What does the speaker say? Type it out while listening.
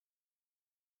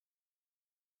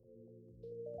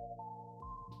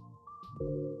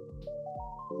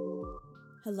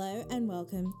Hello and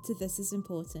welcome to This Is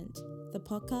Important, the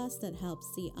podcast that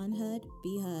helps the unheard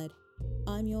be heard.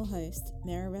 I'm your host,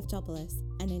 Mira Reftopoulos,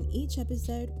 and in each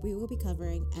episode we will be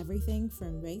covering everything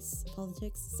from race,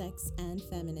 politics, sex, and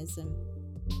feminism.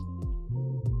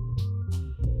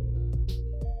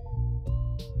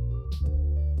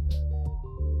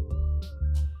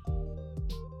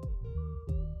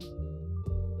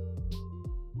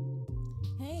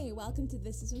 Hey, welcome to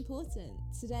This Is Important.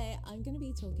 Today I'm going to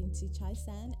be talking to Chai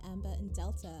San, Amber, and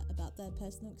Delta about their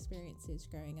personal experiences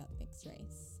growing up mixed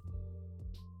race.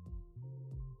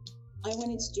 I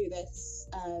wanted to do this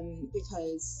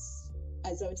because,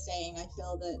 as I was saying, I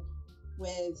feel that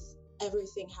with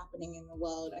everything happening in the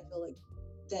world, I feel like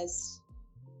there's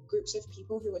groups of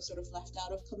people who are sort of left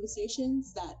out of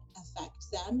conversations that affect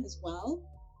them as well.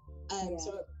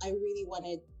 So I really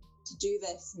wanted to do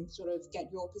this and sort of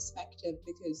get your perspective,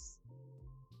 because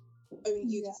only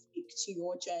you can speak to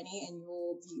your journey and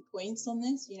your viewpoints on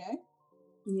this, you know?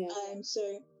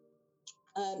 So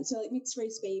like mixed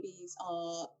race babies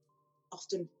are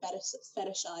often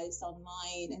fetishized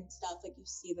online and stuff. Like you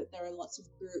see that there are lots of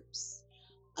groups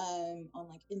on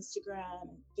like Instagram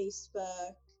and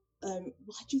Facebook. Why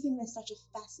do you think there's such a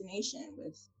fascination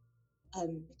with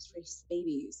mixed race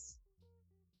babies,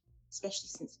 especially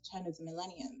since the turn of the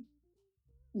millennium?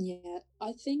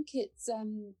 I think it's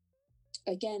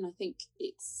again, I think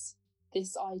it's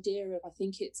this idea of, I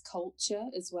think it's culture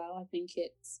as well. I think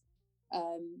it's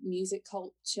music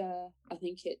culture. I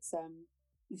think it's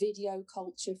video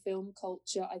culture, film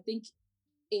culture. I think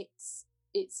it's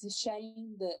a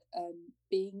shame that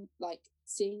being like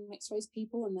seeing mixed race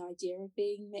people and the idea of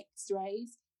being mixed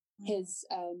race has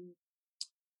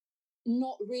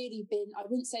not really been, I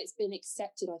wouldn't say it's been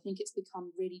accepted. I think it's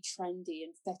become really trendy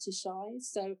and fetishized.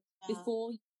 So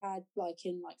before you had like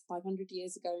in like 500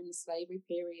 years ago in the slavery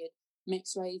period,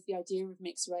 mixed race, the idea of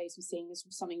mixed race was seen as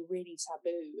something really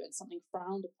taboo and something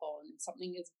frowned upon and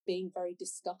something as being very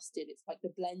disgusted. It's like the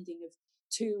blending of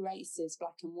two races,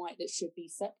 black and white, that should be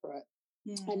separate.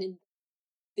 And in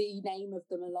the name of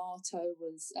the mulatto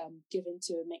was given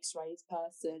to a mixed race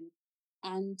person.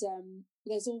 And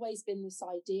there's always been this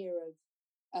idea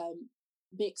of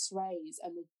mixed race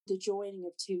and the joining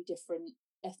of two different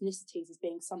ethnicities as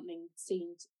being something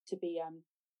seen to be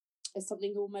as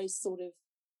something almost sort of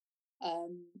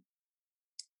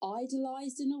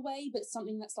idolized in a way, but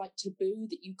something that's like taboo,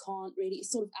 that you can't really, it's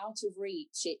sort of out of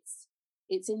reach.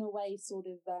 It's in a way sort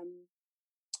of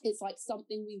it's like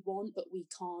something we want but we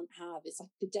can't have. It's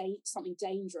like something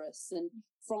dangerous, and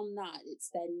from that it's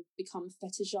then become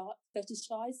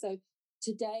fetishized. So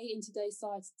today, in today's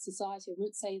society, I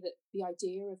wouldn't say that the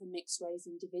idea of a mixed race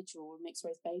individual or a mixed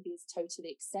race baby is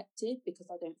totally accepted, because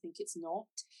I don't think it's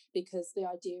not, because the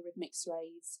idea of mixed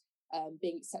race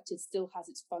being accepted still has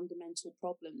its fundamental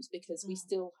problems, because we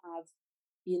still have,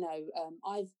 you know,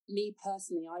 I've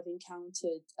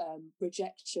encountered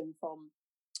rejection from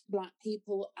Black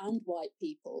people and white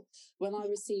people. When I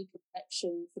received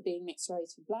rejection for being mixed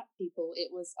race from Black people,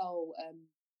 it was,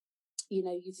 you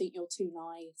know, you think you're too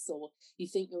nice, or you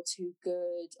think you're too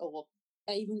good. Or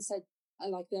I even said,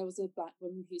 like, there was a Black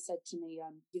woman who said to me,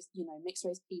 you know, mixed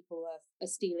race people are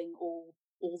stealing all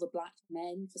the Black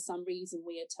men. For some reason,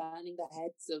 we are turning the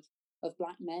heads of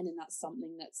Black men, and that's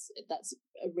something that's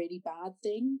a really bad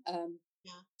thing. And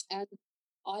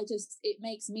it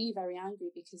makes me very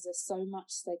angry, because there's so much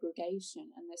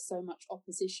segregation and there's so much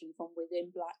opposition from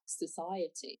within Black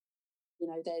society. You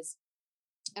know, there's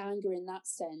anger in that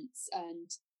sense.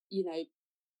 And, you know,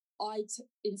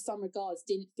 in some regards,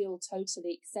 didn't feel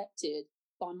totally accepted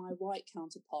by my white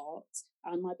counterparts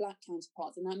and my Black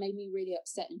counterparts. And that made me really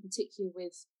upset, in particular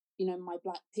with, you know, my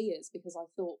Black peers, because I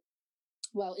thought,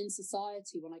 well, in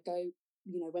society, when I go,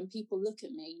 you know, when people look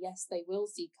at me, yes, they will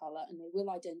see colour and they will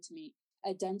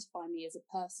identify me as a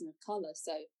person of colour.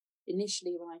 So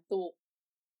initially, when I thought,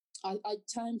 I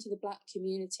turned to the Black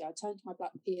community, I turned to my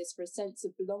Black peers for a sense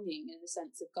of belonging and a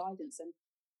sense of guidance. And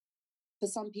for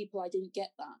some people, I didn't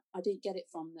get that. I didn't get it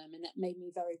from them. And it made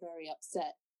me very, very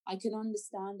upset. I can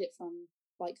understand it from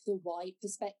like the white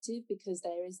perspective, because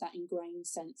there is that ingrained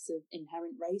sense of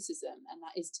inherent racism, and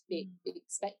that is to be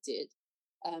expected.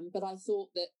 But I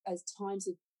thought that as times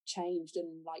have changed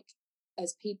and like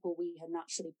as people we had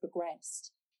naturally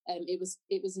progressed, it was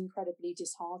incredibly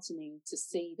disheartening to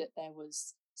see that there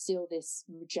was still this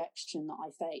rejection that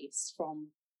I faced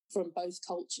from both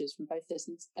cultures, from both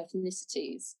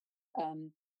ethnicities.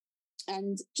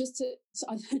 And just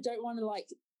I don't want to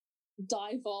like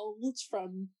divulge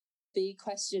from the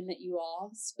question that you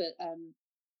asked, but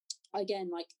again,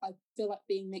 like I feel like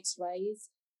being mixed race,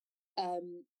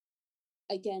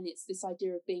 again, it's this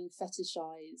idea of being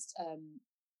fetishized.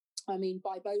 I mean,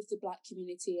 by both the Black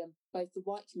community and both the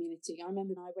white community. I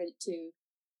remember when I went to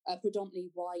a predominantly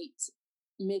white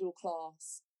middle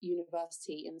class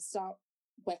university in the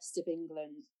southwest of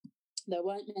England. There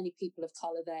weren't many people of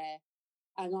colour there.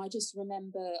 And I just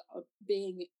remember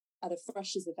being at a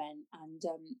freshers event and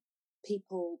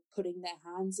people putting their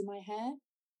hands in my hair.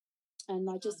 And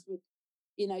I just would,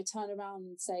 turn around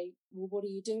and say, well, what are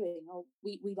you doing? Oh,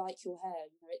 we like your hair.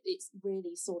 It's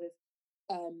really sort of,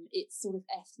 it's sort of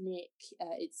ethnic.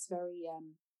 It's very,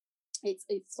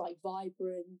 it's like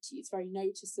vibrant. It's very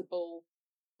noticeable.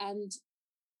 And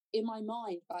in my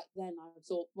mind back then, I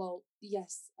thought, well,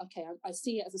 yes, okay, I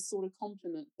see it as a sort of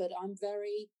compliment, but I'm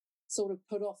very sort of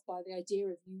put off by the idea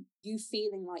of you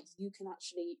feeling like you can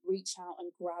actually reach out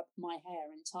and grab my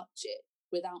hair and touch it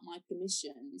without my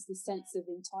permission. It's the sense of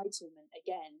entitlement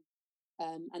again.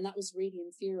 And that was really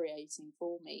infuriating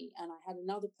for me. And I had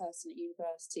another person at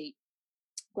university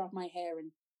grab my hair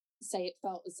and say it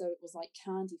felt as though it was like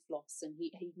candy floss, and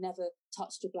he'd never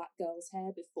touched a Black girl's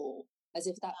hair before, as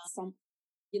if that's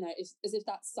as if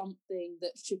that's something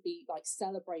that should be like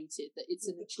celebrated, that it's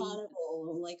an achievement. Carnival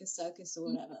or like a circus or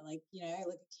whatever, like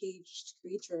like a caged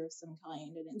creature of some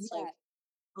kind, and it's like,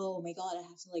 oh my god, I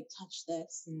have to like touch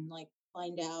this and like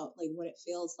find out like what it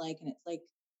feels like, and it's like,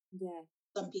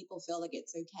 some people feel like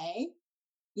it's okay,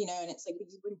 and it's like,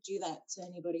 but you wouldn't do that to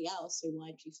anybody else, so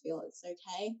why do you feel it's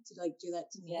okay to like do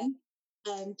that to me?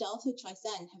 Delta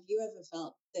Chisen, have you ever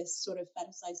felt this sort of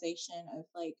fetishization of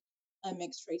like a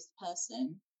mixed race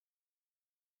person?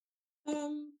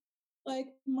 Like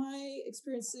my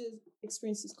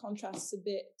experiences contrast a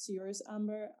bit to yours,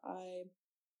 Amber.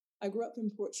 I grew up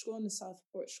in Portugal, in the south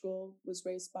of Portugal, was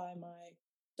raised by my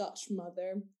Dutch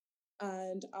mother,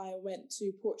 and I went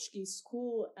to Portuguese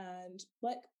school, and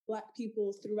black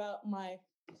people throughout my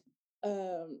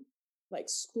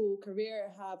school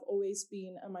career have always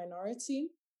been a minority.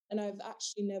 And I've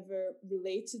actually never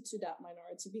related to that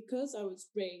minority because I was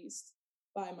raised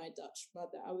by my Dutch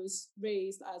mother. I was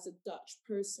raised as a Dutch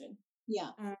person.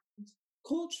 Yeah. And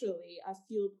culturally, I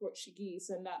feel Portuguese,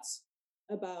 and that's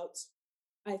about,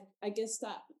 I guess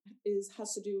that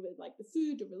has to do with like the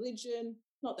food, the religion.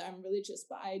 Not that I'm religious,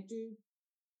 but I do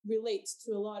relate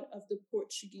to a lot of the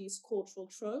Portuguese cultural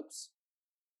tropes.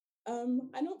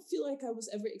 I don't feel like I was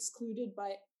ever excluded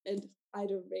by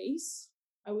either race.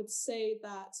 I would say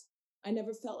that I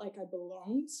never felt like I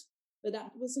belonged, but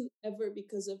that wasn't ever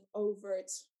because of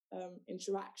overt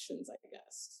interactions, I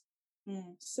guess.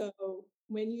 So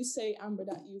when you say, Amber,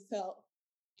 that you felt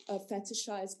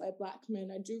fetishized by Black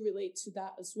men, I do relate to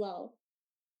that as well.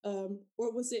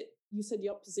 Or was it, you said the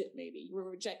opposite maybe, you were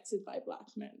rejected by Black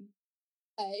men?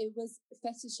 It was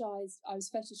fetishized. I was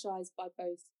fetishized by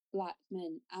both Black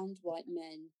men and white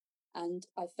men. And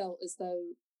I felt as though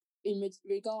in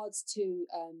regards to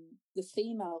the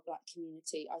female Black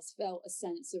community, I felt a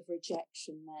sense of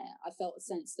rejection there. I felt a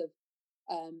sense of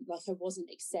like I wasn't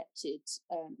accepted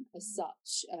as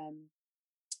such.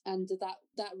 And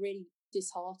that really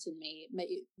disheartened me.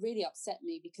 It really upset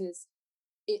me because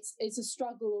it's a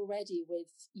struggle already with,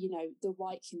 the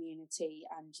white community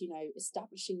and,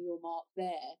 establishing your mark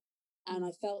there. And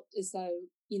I felt as though,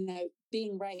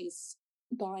 being raised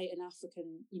by an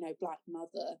African, Black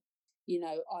mother,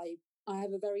 I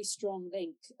have a very strong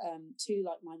link to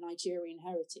like my Nigerian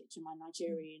heritage and my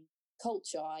Nigerian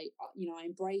culture. I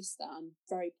embrace that. I'm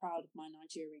very proud of my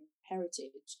Nigerian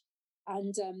heritage.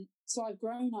 And so I've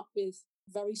grown up with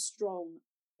very strong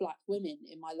Black women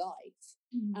in my life.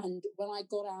 And when I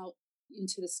got out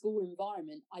into the school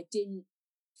environment, I didn't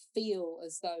feel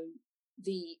as though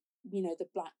the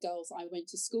Black girls I went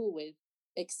to school with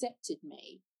accepted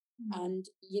me. And,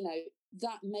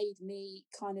 that made me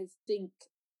kind of think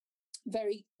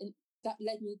that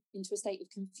led me into a state of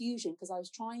confusion because I was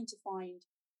trying to find,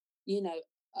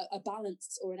 a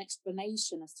balance or an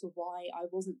explanation as to why I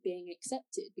wasn't being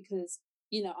accepted because,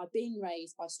 I've been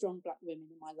raised by strong Black women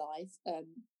in my life.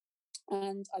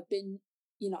 And I've been,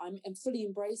 I'm fully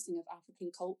embracing of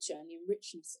African culture and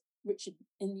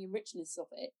the richness of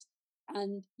it.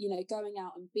 And, going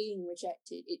out and being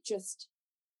rejected,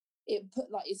 it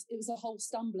was a whole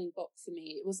stumbling block for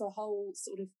me. It was a whole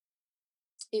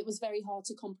it was very hard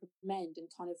to comprehend and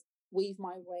kind of weave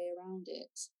my way around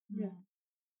it.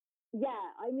 Yeah,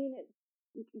 I mean,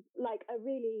 it's like a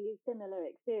really similar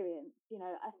experience.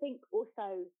 I think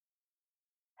also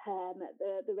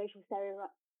the racial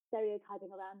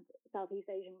stereotyping around Southeast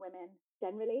Asian women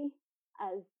generally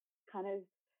as kind of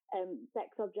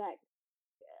sex objects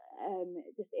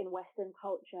just in Western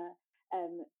culture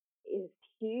is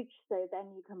huge. So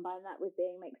then you combine that with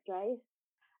being mixed race.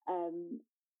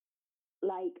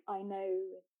 Like, I know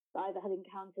that I've had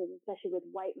encounters, especially with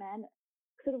white men,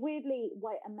 sort of weirdly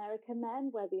white American men,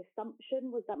 where the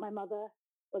assumption was that my mother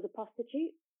was a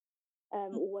prostitute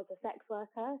or was a sex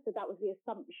worker. So that was the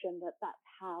assumption that that's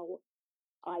how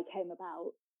I came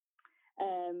about.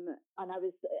 And I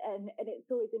was, and it's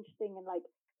always interesting, and like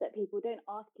that people don't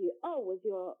ask you, oh, was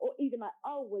your, or even like,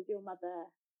 oh, was your mother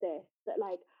this? That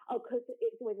like, oh, because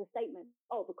it's always a statement,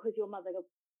 oh, because your mother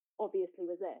obviously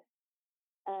was this.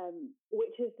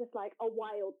 Which is just like a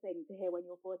wild thing to hear when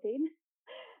you're 14.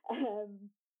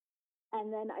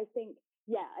 And then I think,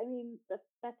 yeah, I mean, the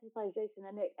fetishization,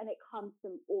 and it comes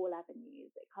from all avenues.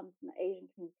 It comes from the Asian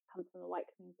community, comes from the white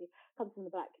community, comes from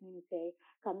the Black community,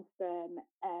 comes from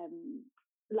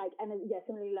like, and yeah,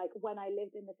 similarly, like when I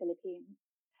lived in the Philippines,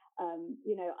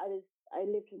 you know, I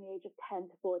lived from the age of 10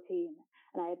 to 14,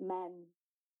 and I had men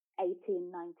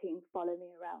 18, 19 follow me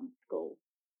around school.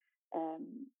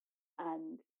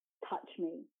 And touch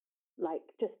me, like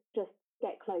just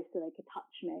get close so they could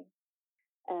touch me.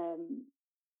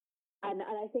 And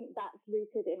I think that's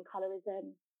rooted in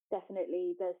colorism.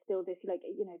 Definitely, there's still this, like,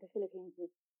 you know, the Philippines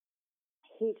is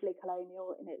hugely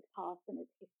colonial in its past and its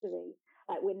history.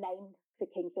 Like, we're named for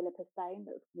King Philip of Spain.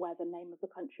 That's where the name of the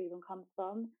country even comes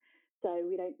from. So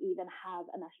we don't even have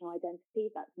a national identity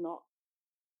that's not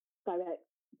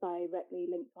directly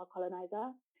linked to our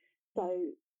colonizer.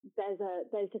 So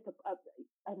there's just a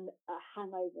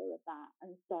hangover of that,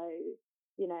 and so,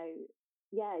 you know,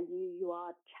 yeah, you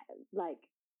are like,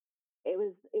 it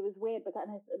was weird, but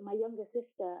then my younger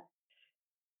sister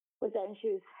was there, and she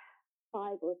was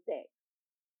 5 or 6,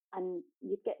 and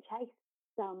you'd get chased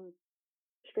down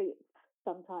streets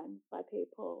sometimes by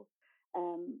people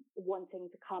wanting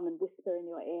to come and whisper in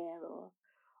your ear or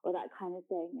that kind of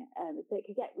thing. So it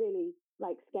could get really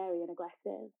like scary and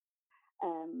aggressive.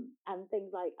 And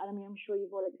things like, I mean, I'm sure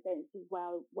you've all experienced as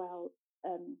well,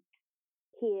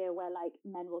 here, where like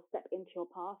men will step into your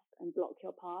path and block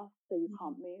your path so you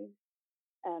can't move.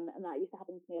 And that used to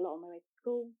happen to me a lot on my way to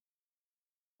school,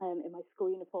 in my school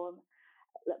uniform,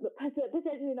 but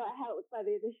potentially not helped by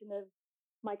the addition of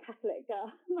my Catholic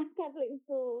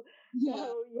school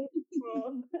girl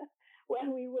uniform, where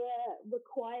we were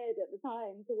required at the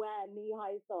time to wear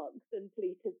knee-high socks and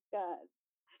pleated skirts.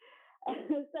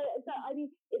 So I mean,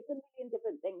 it's a million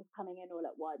different things coming in all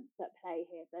at once at play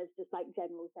here. There's just like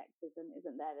general sexism,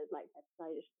 isn't there? There's like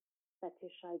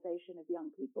fetishization of young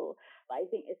people. But I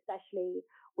think especially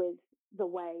with the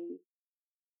way,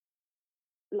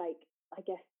 like, I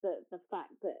guess the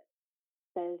fact that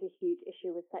there's a huge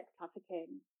issue with sex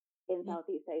trafficking in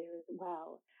Southeast Asia as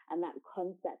well, and that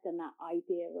concept and that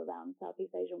idea around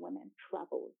Southeast Asian women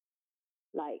travels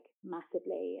like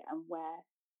massively, and where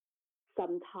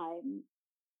sometimes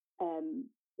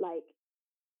like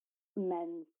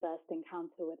men's first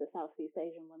encounter with a Southeast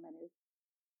Asian woman is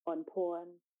on porn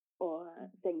or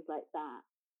things like that.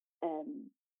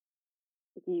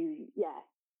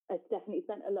 I've definitely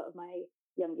spent a lot of my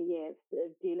younger years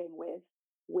dealing with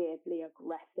weirdly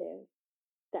aggressive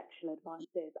sexual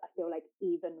advances, I feel like,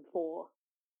 even for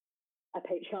a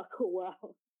patriarchal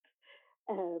world.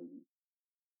 And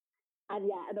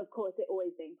of course it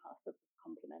always being passed off as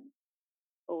compliments,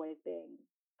 always being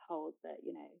told that,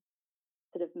 you know,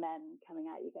 sort of men coming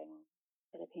at you going,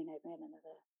 Filipino women are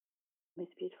the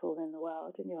most beautiful in the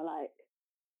world, and you're like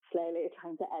slowly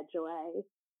trying to edge away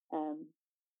and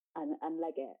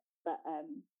leg it. But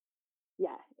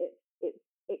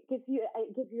it gives you a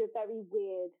very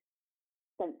weird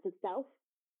sense of self.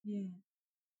 Yeah.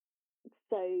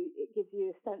 So it gives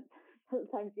you a sense.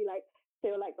 Sometimes you like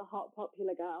feel like the hot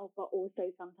popular girl, but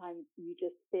also sometimes you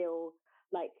just feel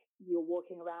like you're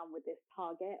walking around with this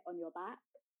target on your back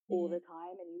all the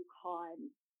time, and you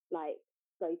can't like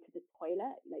go to the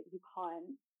toilet. Like you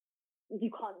can't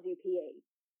do PE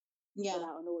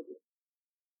without an audience.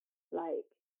 Like,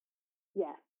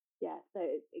 yeah. So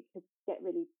it could get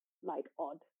really like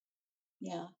odd.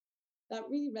 Yeah. That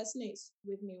really resonates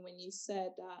with me when you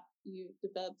said that you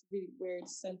developed a really weird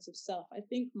sense of self. I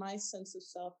think my sense of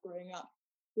self growing up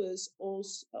was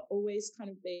also always kind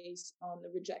of based on the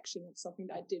rejection of something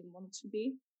that I didn't want to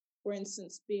be. For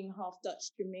instance, being half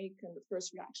Dutch Jamaican, the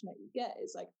first reaction that you get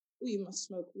is like, oh, you must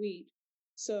smoke weed.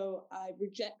 So I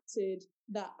rejected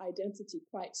that identity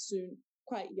quite soon,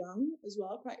 quite young as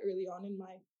well, quite early on in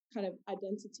my kind of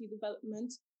identity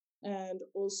development. And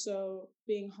also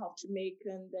being half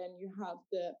Jamaican, then you have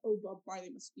the, oh, Bob Marley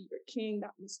must be your king,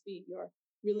 that must be your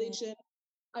religion.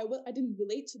 I didn't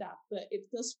relate to that, but it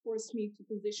does force me to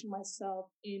position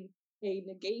myself in a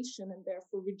negation, and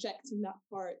therefore rejecting that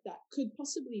part that could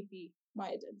possibly be my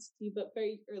identity. But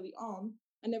very early on,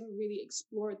 I never really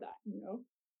explored that, you know.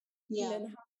 Yeah. And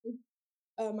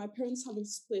then my parents having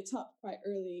split up quite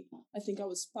early. I think I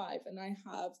was 5, and I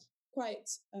have quite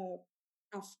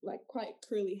quite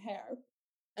curly hair.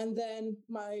 And then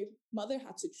my mother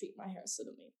had to treat my hair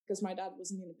suddenly because my dad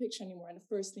wasn't in the picture anymore. And the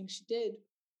first thing she did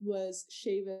was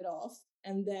shave it off.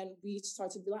 And then we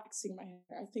started relaxing my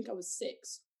hair. I think I was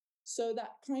 6. So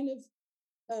that kind of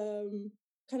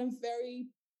very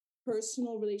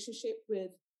personal relationship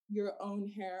with your own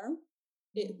hair,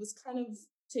 it was kind of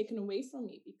taken away from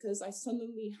me because I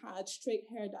suddenly had straight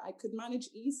hair that I could manage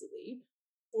easily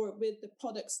or with the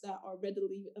products that are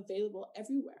readily available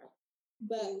everywhere.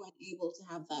 But you weren't able to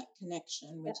have that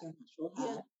connection with your natural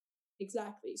hair. yeah,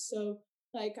 exactly. So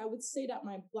like I would say that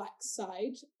my Black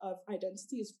side of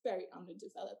identity is very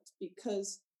underdeveloped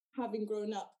because having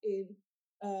grown up in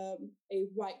a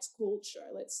white culture,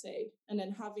 let's say, and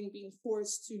then having been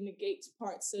forced to negate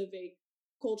parts of a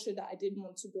culture that I didn't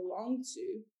want to belong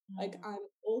to, like I'm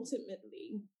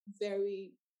ultimately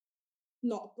very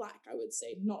not Black, I would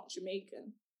say, not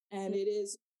Jamaican. And it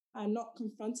is, I'm not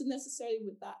confronted necessarily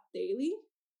with that daily,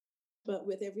 but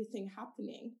with everything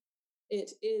happening,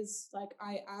 it is like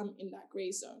I am in that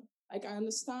gray zone. Like I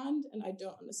understand and I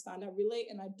don't understand. I relate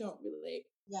and I don't relate.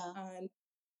 Yeah. And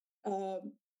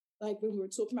like when we were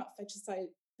talking about fetishization,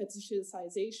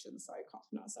 sorry, I can't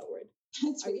pronounce that word.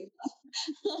 That's really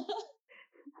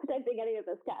I don't think any of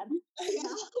us can.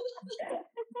 Yeah.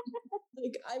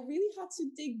 Like I really had to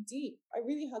dig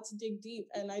deep.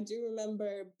 And I do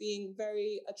remember being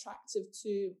very attractive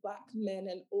to Black men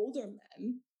and older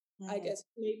men. I guess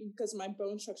maybe because of my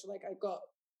bone structure, like I got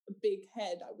a big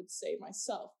head, I would say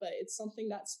myself, but it's something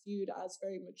that's viewed as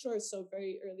very mature. So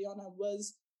very early on, I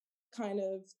was kind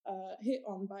of hit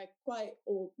on by quite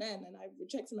old men, and I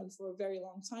rejected men for a very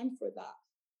long time for that.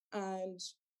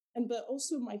 But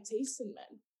also my taste in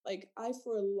men. Like I,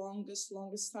 for a longest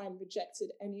time,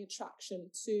 rejected any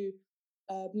attraction to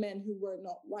men who were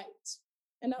not white.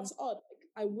 And that's odd. Like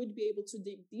I would be able to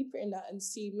dig deeper in that and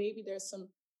see maybe there's some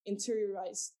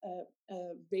interiorized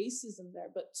racism there,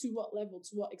 but to what level,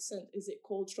 to what extent is it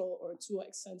cultural, or to what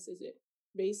extent is it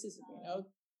racism? You know,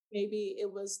 maybe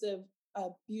it was the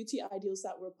beauty ideals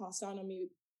that were passed down on me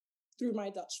through my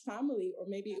Dutch family, or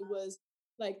maybe it was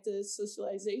like the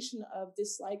socialization of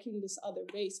disliking this other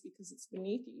race because it's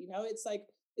beneath you. You know, it's like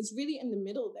it's really in the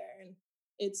middle there, and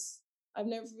I've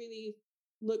never really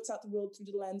looked at the world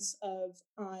through the lens of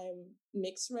I'm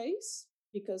mixed race,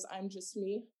 because I'm just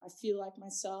me. I feel like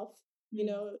myself, you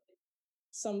know,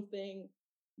 something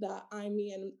that I'm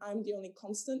me and I'm the only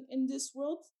constant in this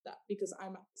world, that because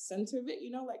I'm at the center of it,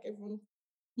 you know, like everyone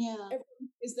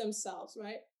is themselves,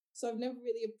 right? So I've never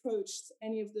really approached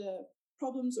any of the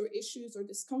problems or issues or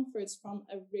discomforts from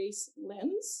a race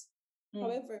lens.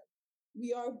 However,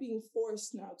 we are being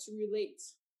forced now to relate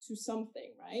to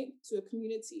something, right? To a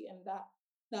community, and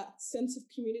that sense of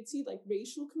community, like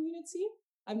racial community,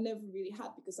 I've never really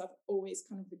had because I've always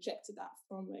kind of rejected that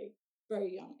from a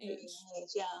very young age.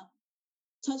 Yeah.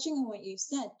 Touching on what you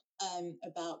said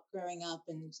about growing up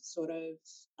and sort of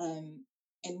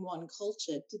in one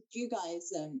culture, did you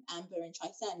guys, Amber and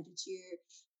Chai-San, did you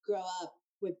grow up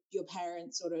with your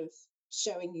parents sort of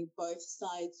showing you both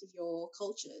sides of your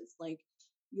cultures, like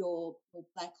your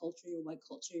Black culture, your white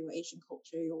culture, your Asian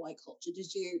culture, your white culture?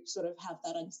 Did you sort of have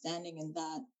that understanding, and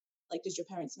that, like, did your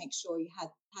parents make sure you had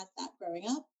that growing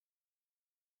up?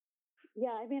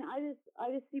 Yeah, I mean, I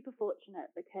was super fortunate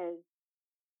because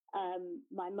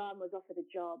my mum was offered a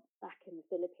job back in the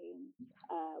Philippines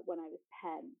when I was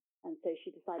 10, and so she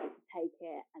decided to take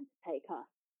it and to take us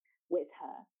with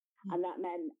her. And that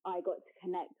meant I got to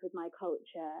connect with my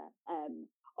culture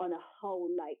on a whole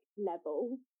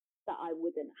level that I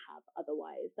wouldn't have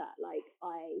otherwise. That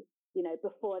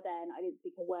before then I didn't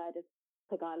speak a word of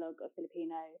Tagalog or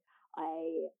Filipino.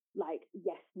 I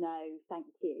yes, no, thank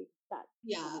you. That's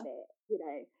kind of it, you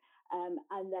know.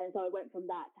 And then so I went from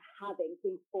that to having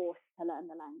been forced to learn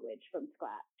the language from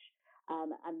scratch.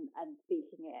 And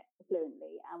speaking it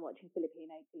fluently and watching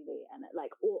Filipino TV and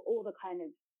like all the kind of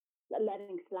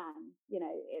learning slang, you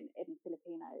know, in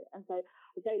Filipino. And so I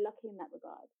was very lucky in that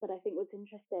regard. But I think what's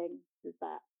interesting is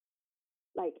that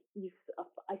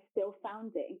I still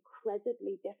found it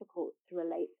incredibly difficult to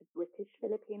relate to British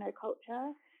Filipino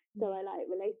culture. So I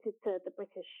related to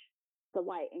the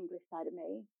white English side of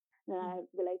me. And I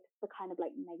related to the kind of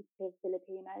native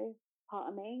Filipino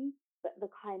part of me, but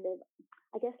the kind of,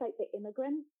 I guess the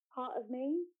immigrant part of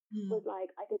me was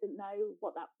I didn't know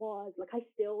what that was. I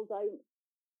still don't.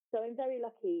 So I'm very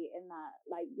lucky in that,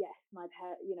 yes, my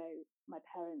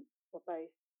parents were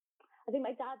both. I think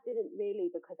my dad didn't really,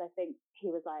 because I think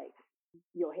he was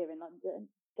you're here in London,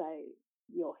 so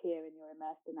you're here and you're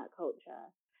immersed in that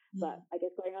culture. But I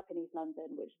guess growing up in East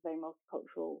London, which is a very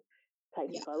multicultural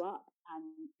place to grow up,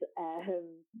 and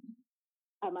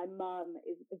my mum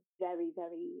is very,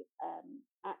 very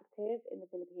active in the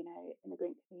Filipino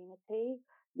immigrant community.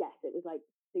 Yes, it was like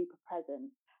super present,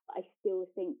 but I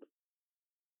still think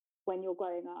when you're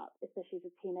growing up, especially as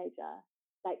a teenager,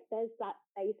 like there's that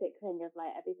basic thing of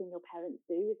like everything your parents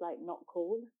do is like not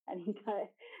cool, and you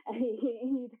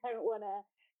don't want to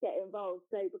get involved.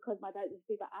 So because my parents are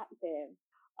super active,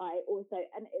 I also,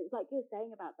 and it's like you're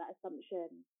saying about that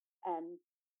assumption,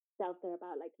 self there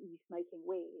about like you smoking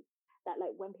weed, that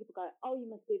like when people go, oh, you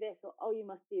must do this or oh, you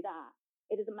must do that,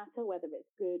 it doesn't matter whether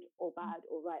it's good or bad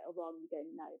or right or wrong. You go,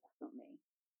 no, that's not me.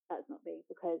 That's not me.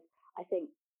 Because I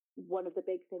think one of the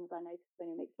big things I noticed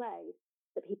when you're mixed race,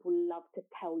 that people love to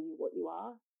tell you what you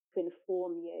are, to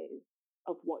inform you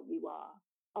of what you are.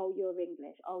 Oh, you're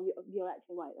English. Oh, you're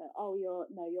actually white. Oh, you're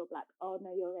black. Oh,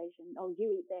 no, you're Asian. Oh,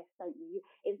 you eat this, don't you?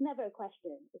 It's never a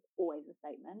question. It's always a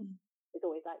statement. It's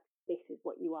always like, this is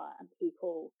what you are. And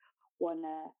people want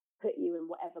to put you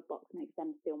in whatever box makes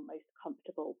them feel most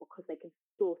comfortable, because they can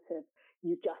sort of,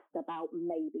 you just about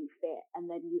maybe fit.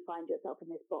 And then you find yourself in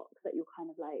this box that you're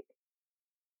kind of like,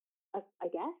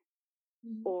 I guess,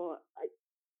 or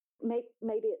maybe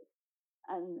it's,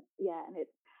 and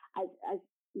it's, as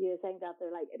you're saying that,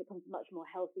 they're like, it becomes much more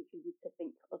healthy for you to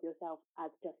think of yourself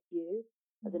as just you,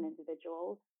 as an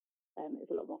individual.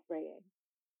 It's a lot more freeing.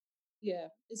 Yeah,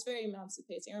 it's very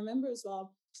emancipating. I remember as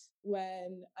well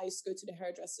when I used to go to the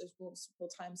hairdressers multiple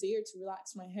times a year to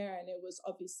relax my hair, and it was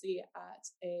obviously at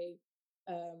a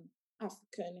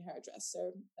African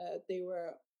hairdresser. They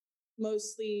were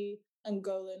mostly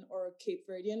Angolan or Cape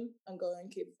Verdean, Angola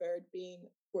and Cape Verde being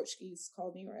Portuguese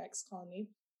colony or ex-colony.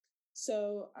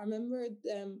 So I remember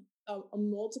them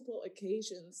on multiple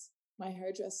occasions, my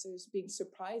hairdressers being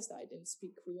surprised that I didn't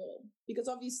speak Creole, because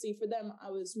obviously for them,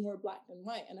 I was more black than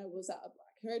white, and I was at a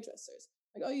black hairdresser's.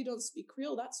 Like, oh, you don't speak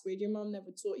Creole? That's weird. Your mom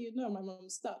never taught you? No, my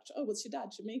mom's Dutch. Oh, what's your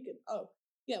dad? Jamaican. Oh,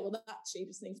 yeah, well, that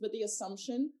changes things. But the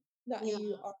assumption that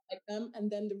you are like them,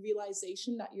 and then the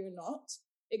realization that you're not,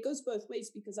 it goes both ways,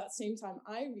 because at the same time,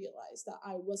 I realized that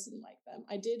I wasn't like them.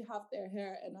 I did have their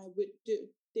hair, and I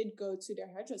did go to their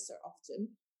hairdresser often,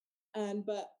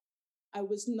 but I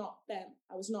was not them.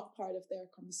 I was not part of their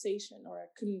conversation, or I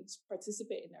couldn't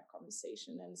participate in their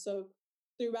conversation. And so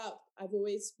throughout, I've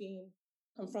always been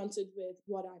confronted with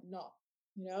what I'm not,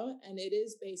 and it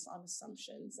is based on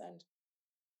assumptions.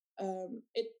 And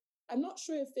I'm not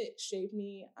sure if it shaped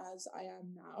me as I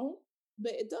am now,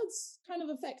 but it does kind of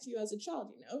affect you as a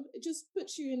child, It just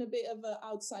puts you in a bit of an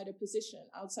outsider position,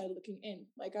 outside looking in.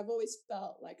 Like, I've always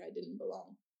felt like I didn't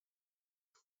belong.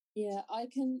 Yeah, I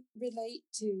can relate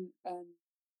to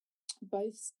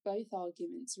both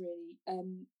arguments, really.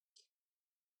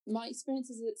 My experience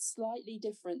is slightly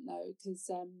different though,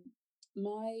 because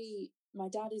my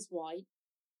dad is white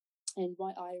and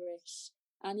white Irish,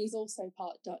 and he's also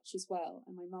part Dutch as well,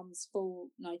 and my mum's full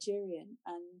Nigerian.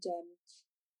 And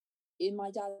in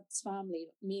my dad's family,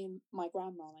 me and my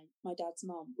grandma, my dad's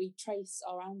mum, we trace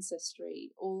our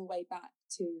ancestry all the way back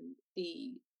to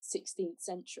the 16th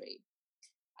century.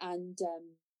 And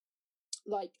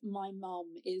like, my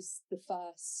mum is the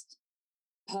first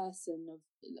person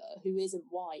who isn't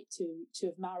white to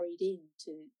have married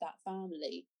into that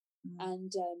family.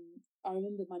 And I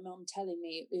remember my mum telling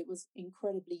me it was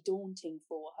incredibly daunting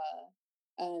for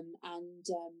her. And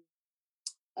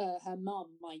her mum,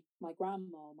 my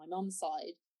grandma, my mum's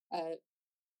side,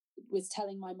 was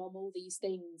telling my mum all these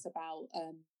things about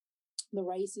the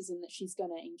racism that she's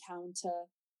going to encounter,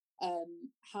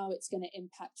 how it's going to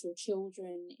impact your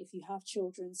children if you have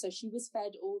children. So she was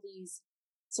fed all these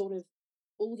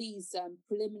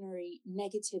preliminary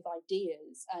negative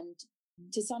ideas, and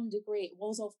to some degree it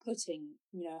was off-putting,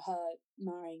 her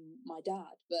marrying my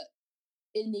dad. But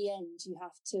in the end, you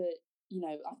have to,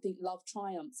 I think love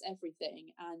triumphs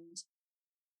everything. And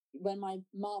when my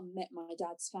mum met my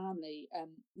dad's family,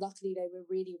 luckily they were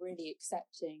really, really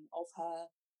accepting of her.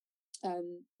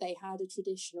 They had a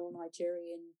traditional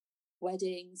Nigerian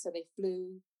wedding, so they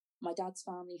flew, my dad's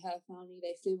family, her family,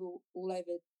 they flew all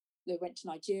over. They went to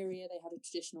Nigeria, they had a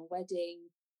traditional wedding,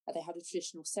 they had a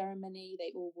traditional ceremony,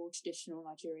 they all wore traditional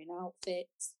Nigerian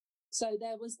outfits. So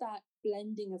there was that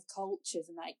blending of cultures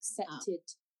and that accepted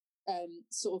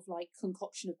sort of like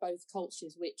concoction of both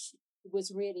cultures, which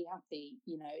was really happy.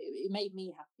 It made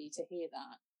me happy to hear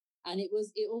that. And it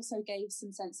also gave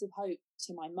some sense of hope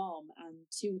to my mom and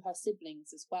to her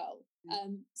siblings as well.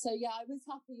 So yeah, I was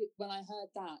happy when I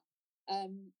heard that.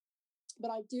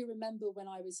 But I do remember when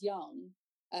I was young,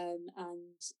 and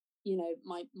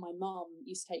my mum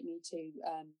used to take me to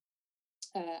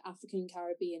African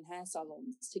Caribbean hair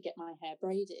salons to get my hair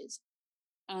braided.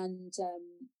 And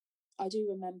I do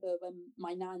remember when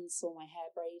my nan saw my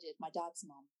hair braided, my dad's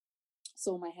mum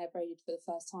saw my hair braided for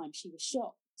the first time, she was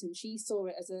shocked, and she saw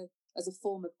it as a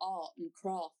form of art and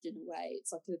craft in a way.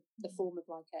 It's like a form of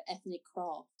like an ethnic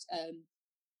craft.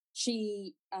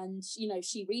 She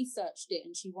researched it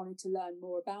and she wanted to learn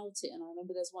more about it. And I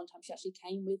remember there's one time she actually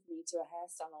came with me to a hair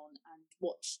salon and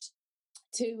watched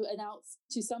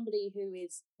to somebody who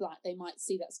is black, they might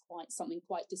see that's something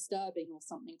quite disturbing or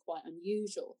something quite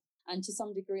unusual. And to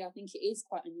some degree, I think it is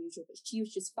quite unusual, but she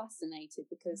was just fascinated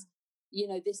because,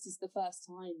 this is the first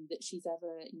time that she's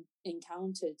ever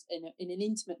encountered in an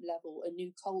intimate level, a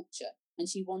new culture. And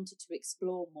she wanted to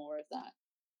explore more of that.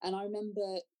 And I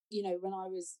remember, when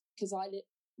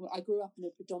I grew up in a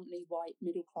predominantly white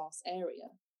middle class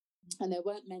area, and there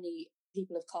weren't many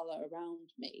people of colour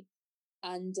around me.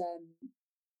 And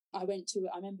I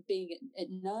remember being at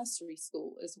nursery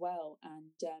school as well,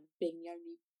 and being the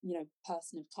only,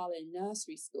 person of colour in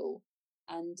nursery school.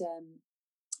 And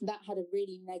that had a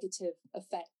really negative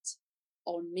effect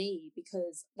on me,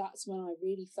 because that's when I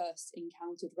really first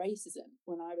encountered racism,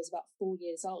 when I was about 4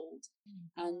 years old.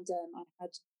 Mm-hmm. And I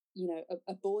had,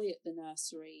 a boy at the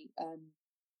nursery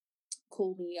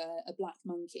call me a black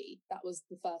monkey. That was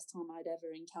the first time I'd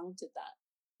ever encountered that.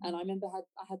 And I remember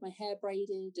I had my hair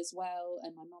braided as well,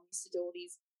 and my mum used to do all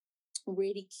these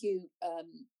really cute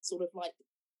sort of like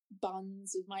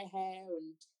buns with my hair,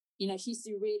 and she used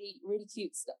to do really, really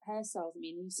cute hairstyles. I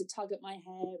mean, he used to tug at my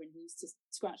hair and he used to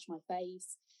scratch my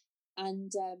face.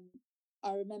 And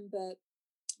I remember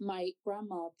my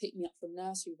grandma picked me up from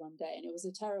nursery one day, and it was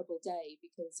a terrible day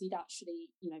because he'd actually,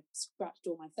 scratched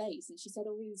all my face. And she said,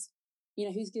 "Oh,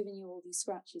 who's giving you all these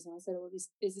scratches?" And I said, "Oh, there's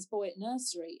this boy at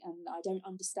nursery, and I don't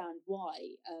understand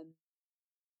why."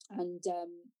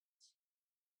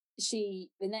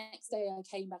 The next day I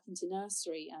came back into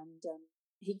nursery, and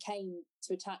he came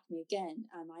to attack me again,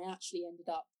 and I actually ended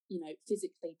up,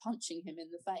 physically punching him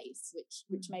in the face,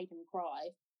 which made him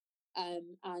cry.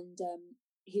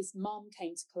 His mum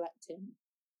came to collect him,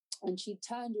 and she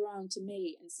turned around to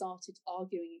me and started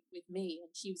arguing with me,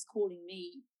 and she was calling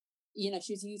me,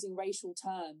 she was using racial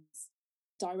terms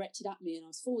directed at me, and I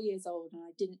was 4 years old and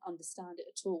I didn't understand it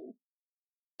at all.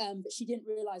 But she didn't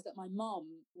realise that my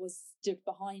mum was stood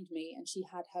behind me and she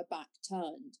had her back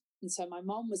turned. And so my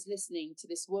mum was listening to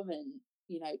this woman,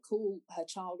 call her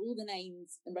child all the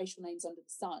names and racial names under the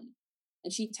sun.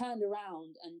 And she turned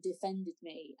around and defended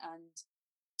me. And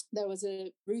there was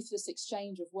a ruthless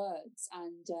exchange of words.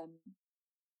 And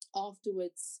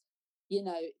afterwards,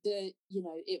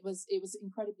 it was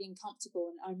incredibly uncomfortable.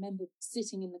 And I remember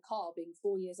sitting in the car being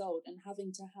 4 years old and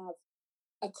having to have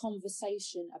a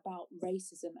conversation about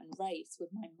racism and race with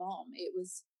my mom. It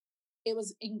was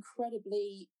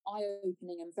incredibly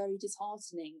eye-opening and very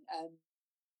disheartening.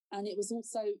 And it was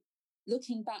also,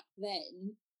 looking back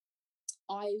then,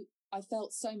 I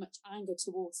felt so much anger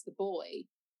towards the boy.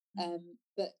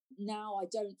 But now I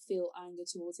don't feel anger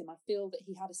towards him. I feel that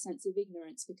he had a sense of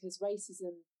ignorance, because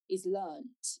racism is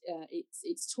learnt.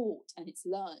 It's taught and it's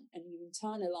learnt, and you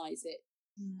internalize it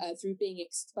through being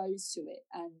exposed to it.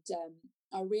 And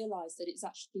I realized that it's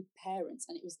actually parents,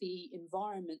 and it was the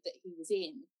environment that he was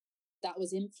in that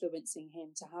was influencing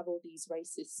him to have all these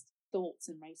racist thoughts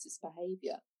and racist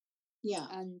behavior. Yeah.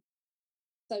 And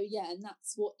so, and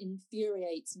that's what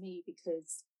infuriates me,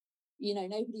 because,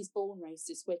 nobody's born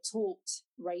racist. We're taught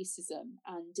racism,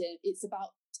 and it's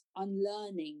about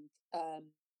unlearning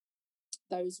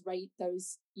those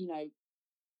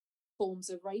forms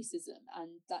of racism,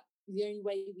 and that the only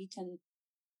way we can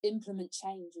implement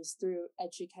change is through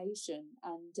education.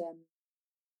 And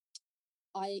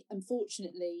I,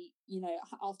 unfortunately,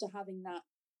 after having that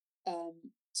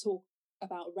talk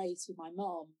about race with my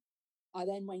mom, I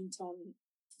then went on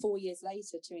 4 years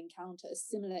later to encounter a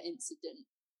similar incident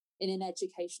in an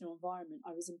educational environment.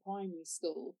 I was in primary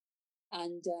school,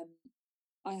 and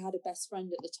I had a best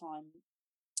friend at the time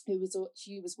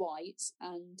she was white,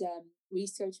 and we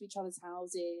used to go to each other's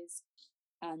houses.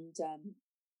 And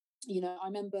I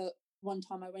remember one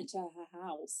time I went to her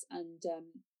house, and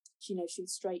she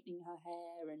was straightening her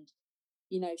hair, and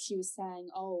she was saying,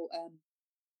 "Oh,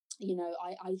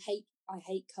 I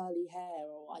hate curly hair,"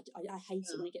 or I hate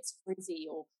it when it gets frizzy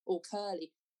or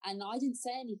curly. And I didn't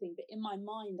say anything, but in my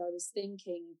mind I was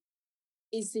thinking,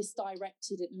 is this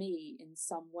directed at me in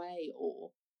some way?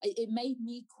 Or it made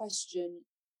me question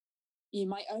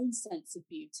my own sense of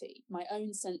beauty, my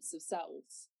own sense of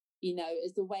self,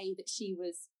 as the way that she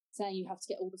was saying you have to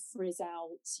get all the frizz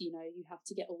out, you know, you have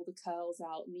to get all the curls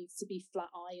out, it needs to be flat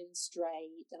iron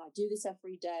straight. And I do this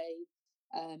every day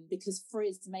because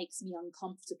frizz makes me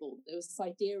uncomfortable. There was this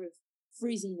idea of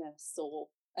frizziness,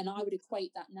 and I would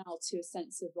equate that now to a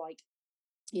sense of like,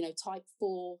 you know, type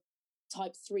 4,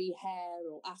 type 3 hair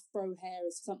or afro hair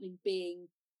as something being,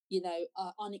 you know,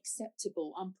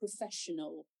 unacceptable,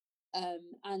 unprofessional.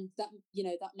 And that, you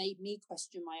know, that made me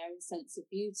question my own sense of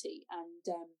beauty.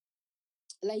 And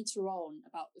later on,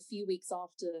 about a few weeks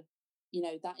after, you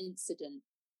know, that incident,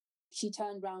 she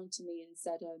turned round to me and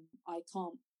said, I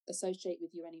can't associate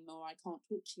with you anymore. I can't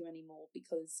talk to you anymore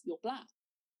because you're black.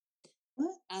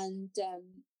 What? And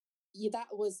yeah, that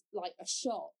was like a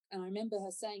shock. And I remember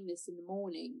her saying this in the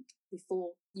morning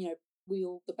before, you know,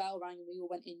 the bell rang and we all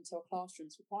went into our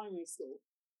classrooms for primary school.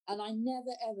 And I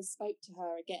never ever spoke to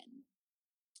her again.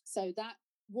 So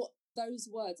those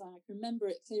words, I can remember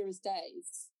it clear as day.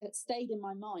 It stayed in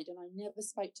my mind, and I never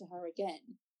spoke to her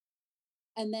again.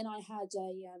 And then I had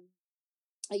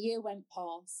a year went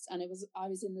past, and I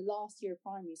was in the last year of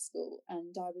primary school,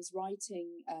 and I was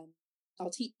writing. Our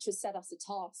teacher set us a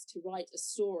task to write a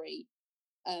story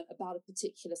about a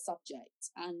particular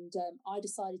subject, and I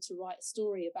decided to write a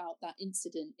story about that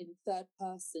incident in third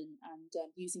person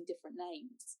and using different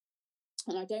names.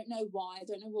 And I don't know why, I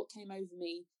don't know what came over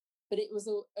me, but it was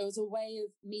a way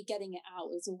of me getting it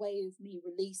out. It was a way of me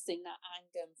releasing that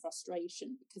anger and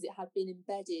frustration, because it had been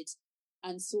embedded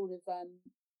and sort of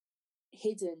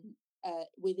hidden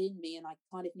within me, and I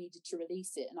kind of needed to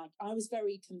release it. And I was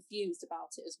very confused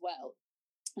about it as well.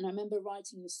 And I remember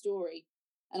writing the story,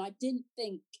 and I didn't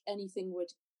think anything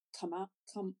would come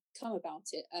about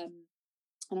it. And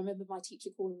I remember my teacher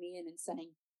calling me in and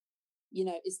saying, you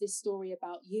know, is this story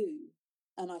about you?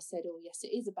 And I said, oh, yes,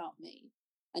 it is about me.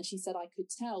 And she said, I could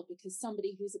tell, because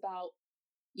somebody who's about,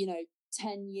 you know,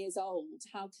 10 years old,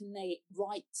 how can they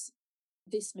write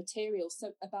this material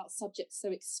about subjects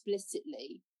so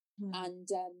explicitly? And,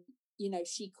 you know,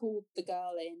 she called the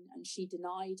girl in and she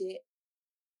denied it.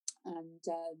 And,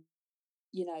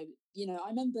 you know, I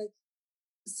remember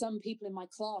some people in my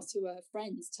class who were her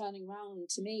friends turning around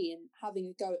to me and having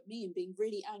a go at me and being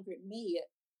really angry at me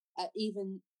at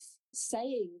even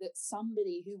saying that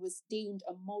somebody who was deemed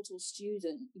a model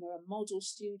student, you know, a model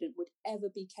student would ever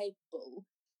be capable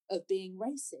of being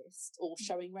racist or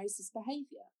showing racist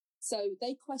behavior. So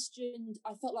they questioned,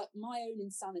 I felt like my own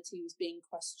insanity was being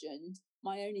questioned,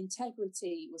 my own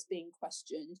integrity was being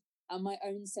questioned, and my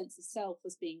own sense of self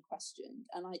was being questioned.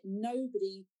 And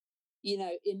nobody, you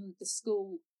know, in the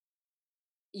school,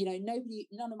 you know,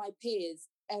 none of my peers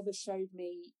ever showed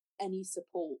me any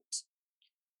support.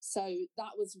 So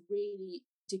that was really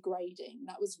degrading.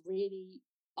 That was really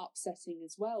upsetting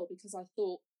as well, because I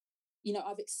thought, you know,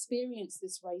 I've experienced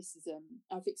this racism,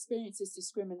 I've experienced this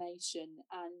discrimination,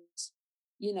 and,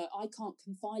 you know, I can't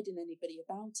confide in anybody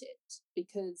about it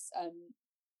because,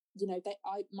 you know,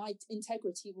 my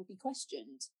integrity will be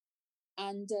questioned.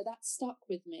 And that stuck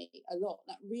with me a lot.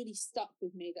 That really stuck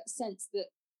with me, that sense that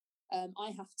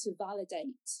I have to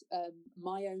validate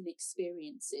my own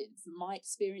experiences. My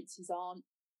experiences aren't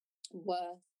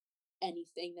worth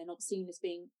anything. They're not seen as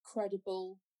being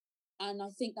credible. And I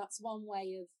think that's one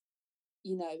way of,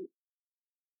 you know,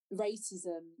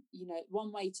 racism, you know,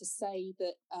 one way to say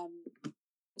that,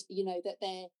 you know, that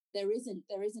there isn't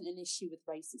an issue with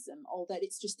racism, or that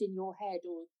it's just in your head,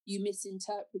 or you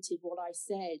misinterpreted what I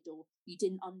said, or you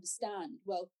didn't understand.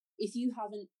 Well, if you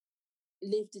haven't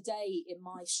lived a day in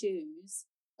my shoes,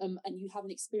 and you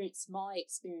haven't experienced my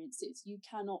experiences, you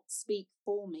cannot speak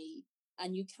for me,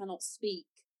 and you cannot speak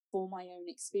for my own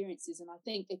experiences. And I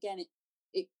think, again,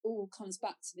 it all comes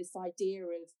back to this idea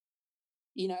of,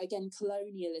 you know, again,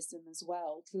 colonialism as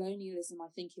well. Colonialism, I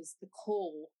think, is the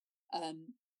core,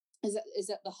 is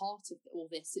at the heart of all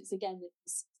this. It's, again,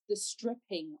 it's the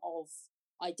stripping of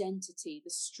identity,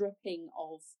 the stripping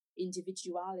of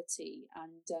individuality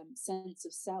and sense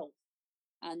of self,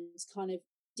 and kind of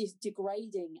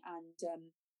degrading and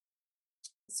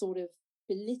sort of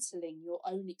belittling your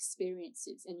own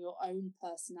experiences and your own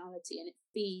personality, and it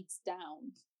feeds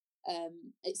down.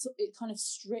 It kind of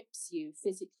strips you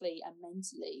physically and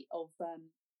mentally of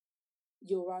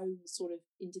your own sort of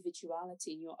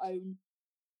individuality and your own,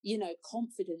 you know,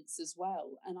 confidence as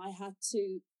well. And I had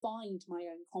to find my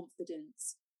own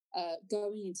confidence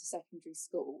going into secondary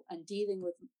school and dealing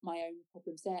with my own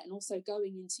problems there, and also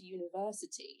going into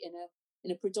university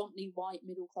in a predominantly white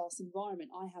middle class environment.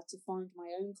 I had to find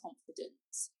my own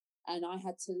confidence, and I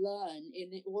had to learn.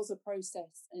 And it was a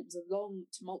process, and it was a long,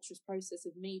 tumultuous process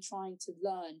of me trying to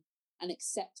learn and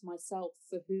accept myself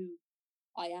for who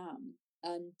I am.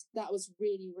 And that was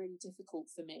really, really difficult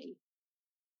for me.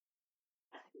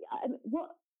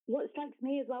 What strikes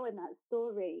me as well in that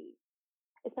story,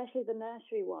 especially the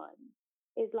nursery one,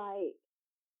 is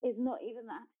not even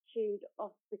the attitude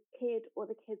of the kid or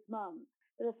the kid's mum,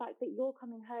 but the fact that you're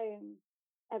coming home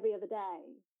every other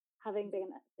day, having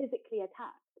been physically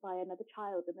attacked by another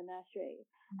child in the nursery.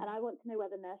 And I want to know where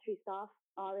the nursery staff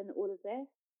are in all of this,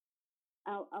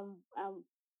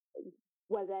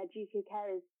 where their duty of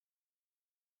care is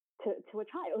to a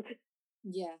child.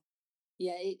 Yeah.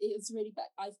 It was really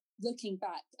bad. Looking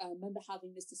back, I remember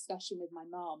having this discussion with my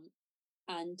mum,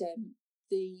 and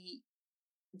the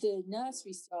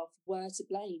nursery staff were to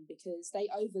blame because they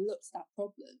overlooked that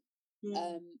problem.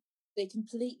 They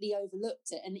completely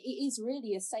overlooked it, and it is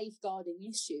really a safeguarding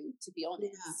issue, to be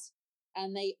honest. Yeah.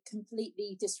 And they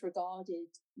completely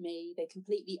disregarded me. They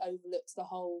completely overlooked the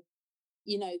whole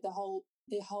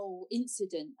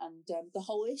incident and the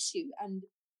whole issue. And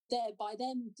by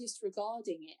them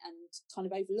disregarding it and kind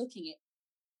of overlooking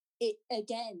it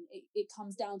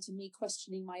comes down to me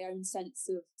questioning my own sense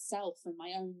of self and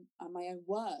my own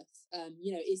worth.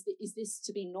 Is this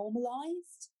to be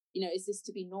normalized? Is this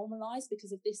to be normalized?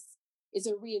 Because if this is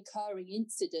a reoccurring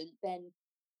incident, then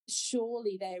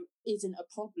surely there isn't a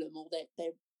problem, or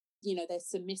there's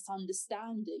some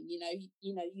misunderstanding.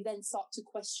 You then start to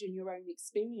question your own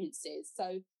experiences.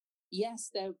 So yes,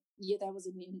 there was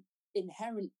an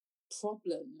inherent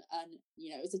problem, and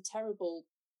it was a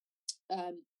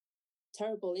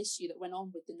terrible issue that went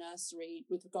on with the nursery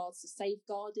with regards to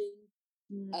safeguarding.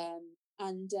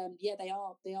 They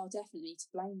are definitely to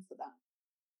blame for that.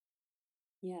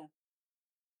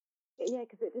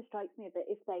 Because it just strikes me that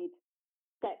if they'd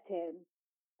stepped in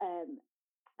and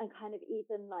kind of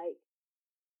even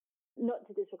not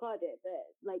to disregard it,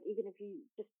 but even if you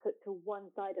just put to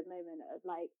one side a moment of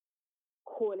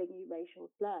calling you racial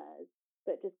slurs,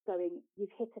 but just going,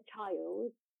 you've hit a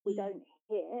child, we don't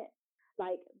hit,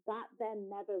 that then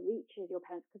never reaches your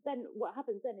parents. Because then what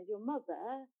happens then is your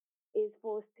mother is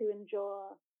forced to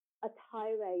endure a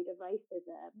tirade of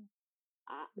racism,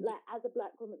 as a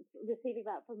black woman receiving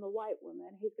that from a white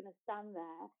woman who's going to stand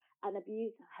there and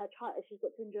abuse her child. She's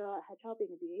got to endure her child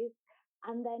being abused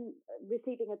and then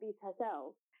receiving abuse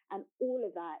herself. And all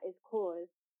of that is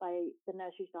caused by the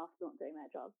nursery staff not doing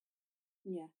their job.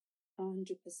 Yeah,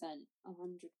 100%.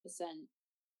 And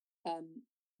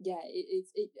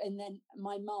then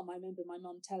I remember my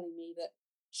mum telling me that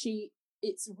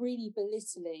it's really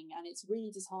belittling and it's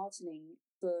really disheartening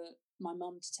for my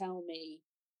mum to tell me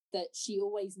that she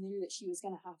always knew that she was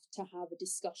going to have a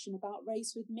discussion about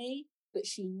race with me, but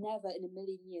she never in a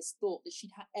million years thought that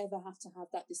she'd ever have to have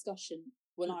that discussion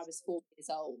when I was 4 years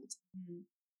old.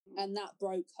 And that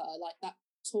broke her, that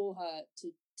tore her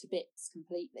to bits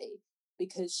completely,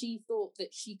 because she thought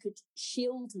that she could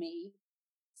shield me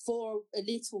for a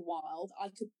little while. I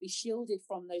could be shielded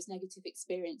from those negative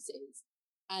experiences,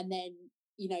 and then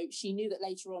she knew that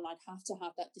later on I'd have to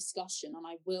have that discussion and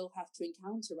I will have to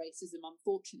encounter racism,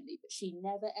 unfortunately. But she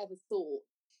never ever thought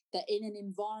that in an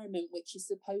environment which is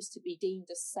supposed to be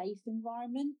deemed a safe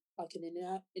environment, like in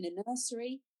a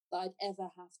nursery, that I'd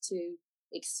ever have to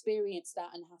experience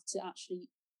that and have to actually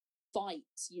fight,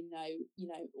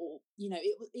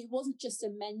 it wasn't just a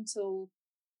mental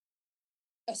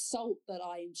assault that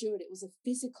I endured, it was a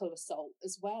physical assault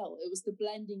as well. It was the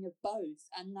blending of both,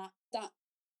 and that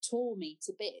tore me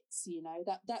to bits.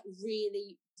 That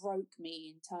really broke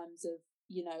me in terms of,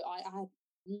 I had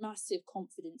massive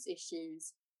confidence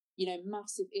issues,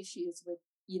 massive issues with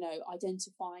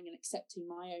identifying and accepting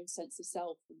my own sense of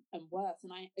self and worth.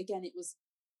 And it was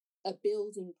a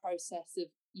building process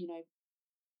of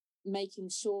making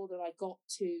sure that I got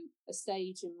to a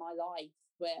stage in my life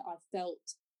where I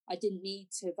felt I didn't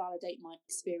need to validate my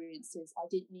experiences. I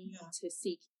didn't need to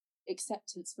seek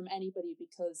acceptance from anybody,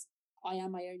 because I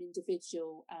am my own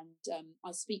individual, and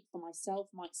I speak for myself.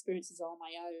 My experiences are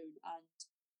my own, and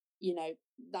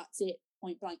that's it,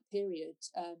 point blank, period.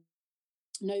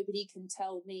 Nobody can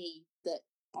tell me that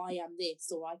I am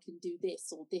this, or I can do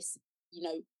this, or this,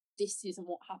 this isn't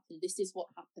what happened. This is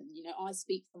what happened. I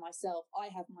speak for myself. I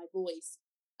have my voice.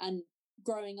 And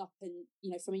growing up and,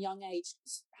 from a young age,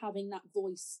 having that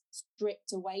voice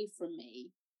stripped away from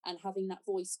me and having that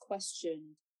voice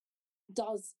questioned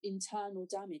does internal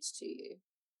damage to you.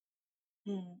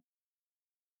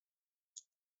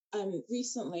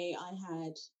 Recently I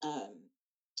had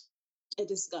a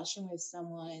discussion with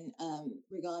someone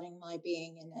regarding my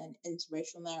being in an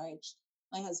interracial marriage.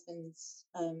 My husband's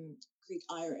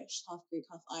Greek-Irish, half Greek,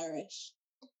 half Irish.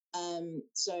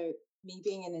 So me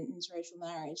being in an interracial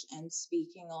marriage and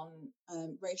speaking on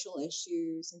racial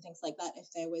issues and things like that,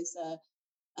 if there was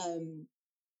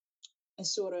a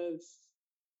sort of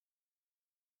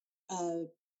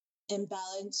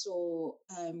imbalance, or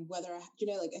whether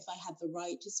like if I had the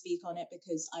right to speak on it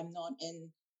because I'm not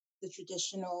in the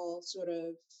traditional sort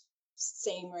of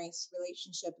same race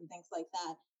relationship and things like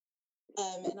that.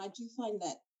 And I do find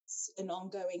that an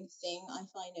ongoing thing. I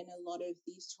find in a lot of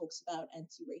these talks about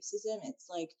anti-racism, it's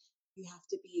like you have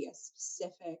to be a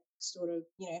specific sort of,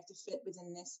 you have to fit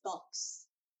within this box.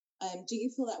 Do you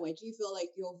feel that way? Do you feel like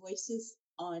your voices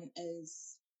aren't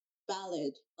as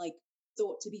valid, like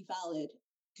thought to be valid,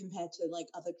 compared to like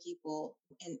other people,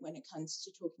 and when it comes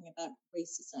to talking about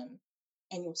racism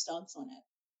and your stance on it?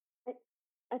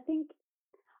 I think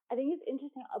it's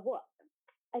interesting. What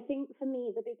I think for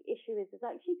me, the big issue is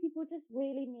actually people just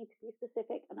really need to be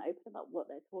specific and open about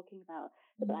what they're talking about.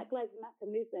 The Black Lives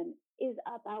Matter movement is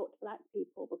about Black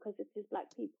people because it is Black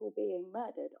people being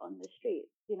murdered on the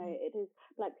streets. It is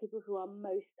Black people who are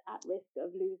most at risk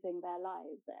of losing their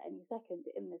lives at any second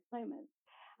in this moment.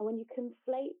 And when you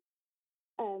conflate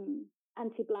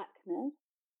anti-Blackness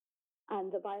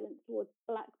and the violence towards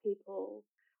Black people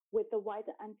with the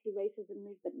wider anti-racism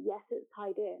movement, yes, it's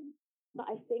tied in. But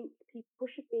I think people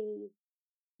should be,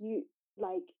 need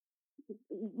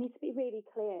to be really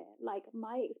clear. Like,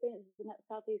 my experience as a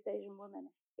Southeast Asian woman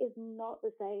is not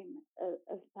the same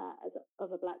as that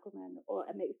of a Black woman or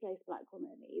a mixed race Black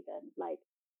woman even.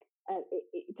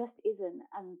 It just isn't.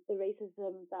 And the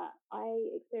racism that I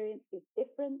experience is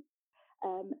different,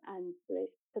 and to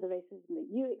the racism that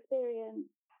you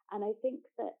experience. And I think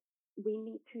that we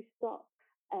need to stop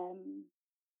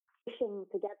pushing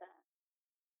together.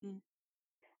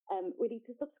 We need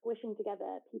to stop squishing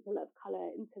together people of color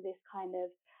into this kind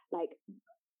of like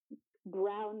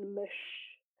brown mush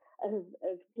of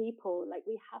people. Like,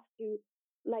 we have to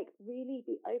really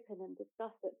be open and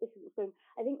discuss that this is so.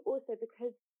 I think also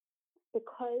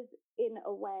because in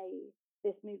a way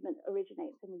this movement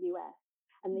originates in the US,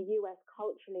 and the US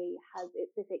culturally has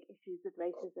its specific issues with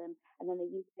racism, and then the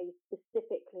UK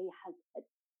specifically has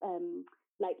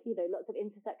lots of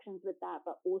intersections with that,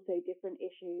 but also different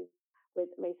issues with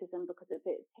racism because of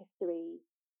its history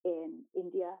in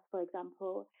India, for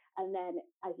example. And then,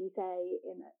 as you say,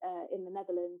 in the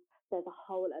Netherlands, there's a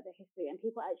whole other history, and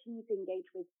people actually need to engage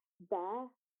with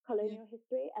their colonial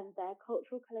history and their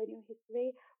cultural colonial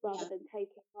history rather than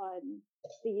taking on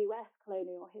the US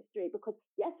colonial history. Because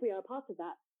yes, we are a part of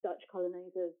that. Dutch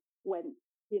colonizers went,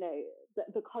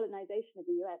 the colonization of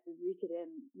the US is rooted in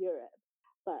Europe,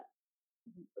 but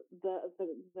the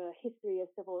history of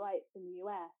civil rights in the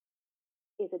US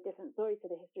is a different story to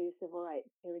the history of civil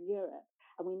rights here in Europe.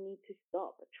 And we need to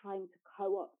stop trying to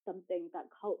co-opt something that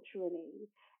culturally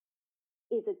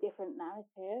is a different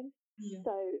narrative.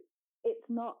 So it's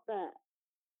not that,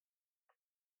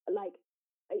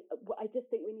 I just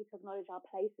think we need to acknowledge our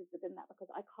places within that, because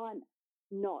I can't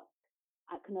not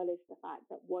acknowledge the fact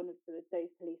that one of those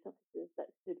police officers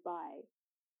that stood by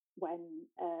when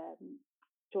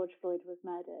George Floyd was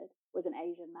murdered was an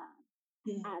Asian man.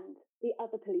 And the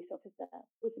other police officer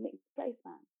was a mixed race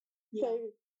man. So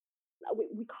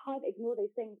we can't ignore those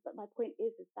things. But my point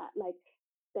is that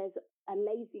there's a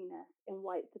laziness in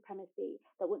white supremacy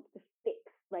that wants to fix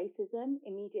racism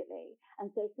immediately. And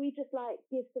so if we just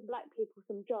give some Black people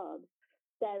some jobs,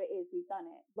 there it is, we've done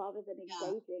it, rather than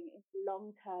engaging in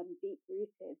long-term,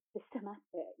 deep-rooted,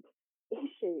 systematic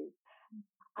issues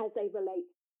as they relate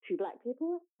to Black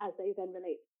people, as they then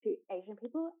relate to Asian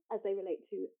people, as they relate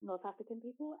to North African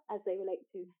people, as they relate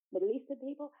to Middle Eastern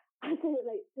people, as they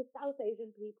relate to South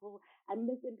Asian people and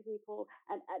Muslim people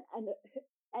and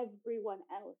everyone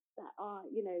else that are,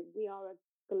 we are a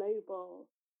global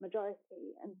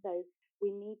majority. And so we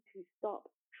need to stop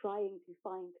trying to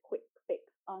find quick fix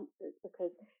answers,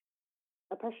 because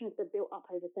oppression has been built up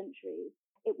over centuries.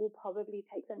 It will probably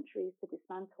take centuries to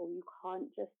dismantle. You can't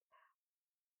just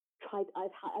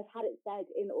I've had it said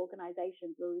in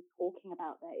organizations where we're talking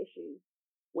about their issues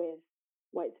with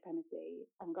white supremacy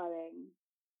and going,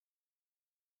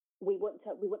 we want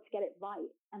to get it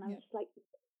right. And I'm just like,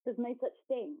 there's no such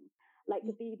thing. The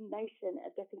notion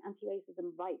of getting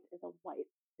anti-racism right is a white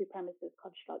supremacist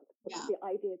construct, because the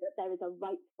idea that there is a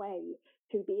right way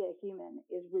to be a human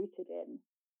is rooted in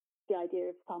the idea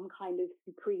of some kind of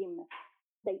supreme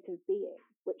state of being,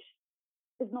 which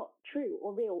is not true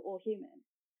or real or human.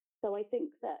 So I think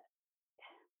that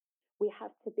we have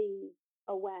to be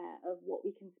aware of what we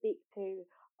can speak to,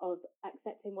 of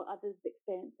accepting what others'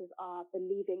 experiences are,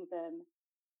 believing them,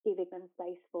 giving them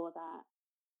space for that,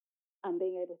 and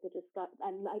being able to discuss.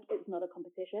 And it's not a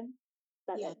competition.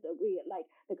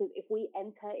 Because if we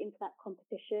enter into that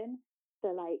competition,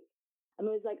 I'm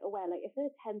always aware, if there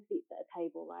are 10 seats at a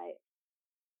table, right?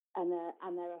 and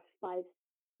there are five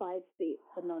seats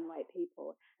for non-white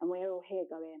people, and we're all here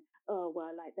going, oh well,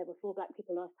 like there were 4 black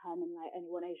people last time and like only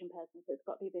 1 Asian person, so it's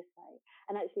got to be this way.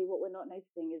 And actually what we're not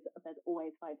noticing is there's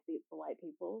always 5 seats for white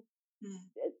people.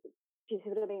 Do you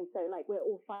see what I mean? So like we're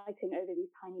all fighting over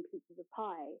these tiny pieces of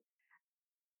pie,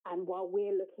 and while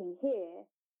we're looking here,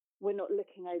 we're not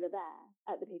looking over there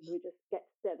at the people who just get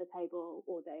to sit at the table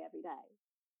all day every day.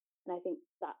 And I think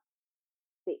that's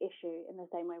the issue, in the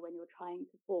same way when you're trying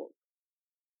to talk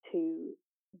to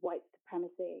white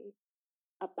supremacy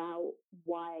about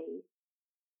why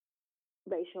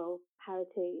racial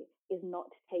parity is not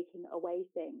taking away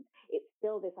things. It's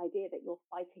still this idea that you're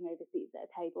fighting over seats at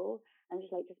a table, and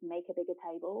just make a bigger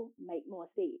table, make more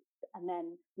seats, and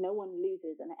then no one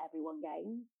loses and everyone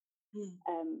gains.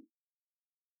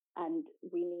 And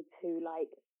we need to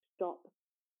stop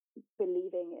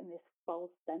believing in this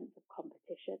false sense of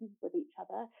competition with each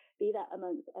other, be that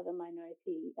amongst other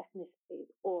minority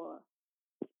ethnicities or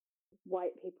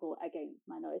white people against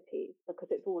minorities, because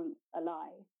it's all a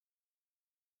lie.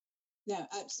 No,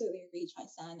 absolutely agree,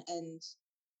 Chai-san. And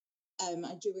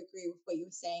I do agree with what you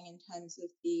were saying in terms of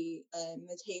the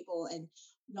table and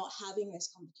not having this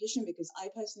competition, because I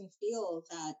personally feel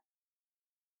that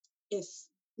if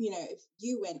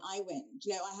you win, I win.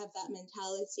 I have that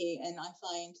mentality, and I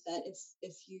find that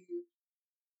if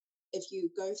you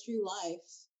go through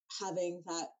life having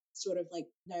that sort of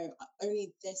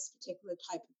only this particular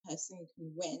type of person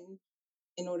can win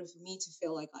in order for me to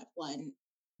feel like I've won,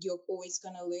 you're always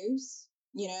going to lose,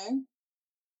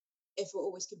 if we're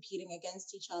always competing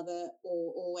against each other,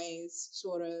 or always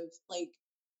sort of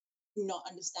not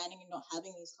understanding and not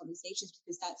having these conversations,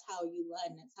 because that's how you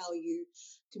learn. That's how you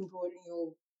can broaden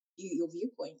your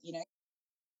viewpoint,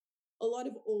 A lot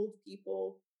of old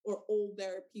people or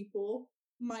older people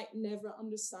might never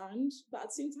understand, but at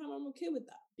the same time, I'm okay with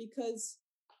that, because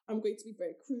I'm going to be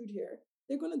very crude here.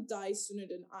 They're going to die sooner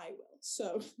than I will.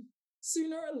 So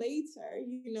sooner or later,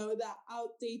 that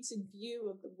outdated view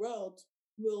of the world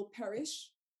will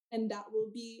perish, and that will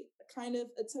be kind of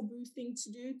a taboo thing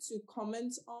to do, to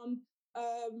comment on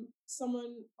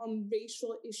someone on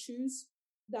racial issues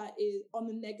that is on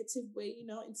a negative way,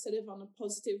 instead of on a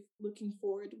positive looking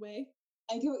forward way.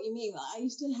 I get what you mean. I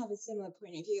used to have a similar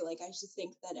point of view. I used to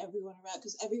think that everyone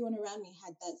around me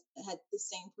had the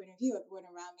same point of view. Everyone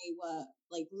around me were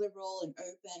liberal and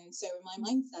open. So in my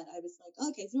mindset, I was like,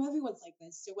 okay, so everyone's like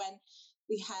this. So when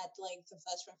we had the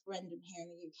first referendum here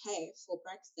in the UK for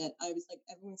Brexit, I was like,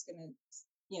 everyone's gonna,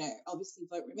 obviously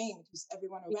vote Remain, because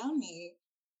everyone around me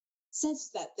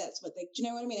says that that's what they. Do you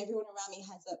know what I mean? Everyone around me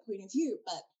has that point of view,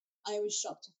 but I was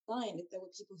shocked to find that there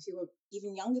were people who were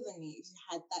even younger than me who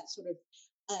had that sort of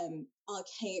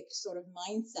archaic sort of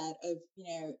mindset of,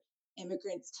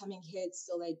 immigrants coming here to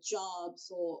steal their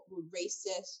jobs, or were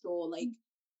racist, or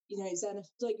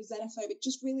xenophobic,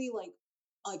 just really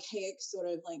archaic sort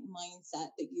of mindset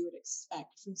that you would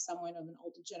expect from someone of an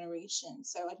older generation.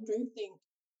 So I don't think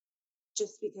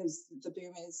just because the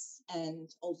boomers and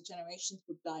older generations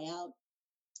would die out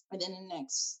within the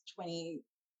next 20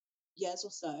 years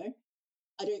or so,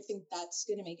 I don't think that's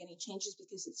going to make any changes,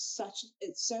 because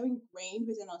it's so ingrained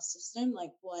within our system.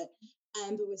 Like what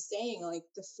Amber was saying,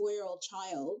 the 4-year-old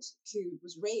child who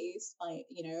was raised by,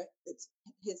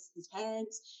 his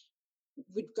parents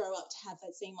would grow up to have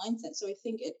that same mindset. So I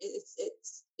think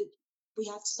we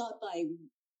have to start by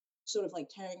sort of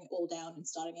tearing it all down and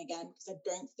starting again, because I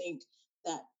don't think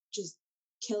that just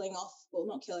not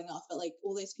killing off, but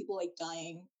all those people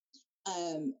dying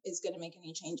is going to make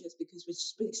any changes, because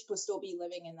we'll still be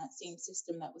living in that same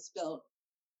system that was built,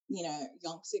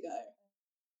 yonks ago.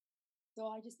 So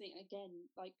I just think, again,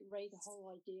 the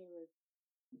whole idea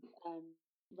of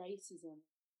racism,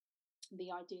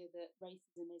 the idea that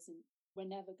racism isn't, we're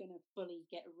never going to fully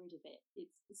get rid of it.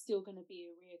 It's still going to be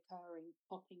a reoccurring,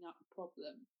 popping up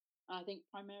problem. And I think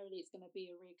primarily it's going to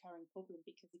be a reoccurring problem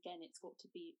because, again, it's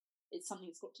something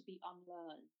that's got to be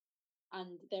unlearned.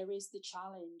 And there is the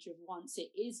challenge of, once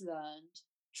it is learned,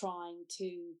 trying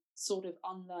to sort of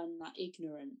unlearn that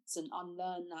ignorance and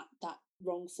unlearn that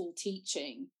wrongful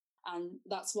teaching. And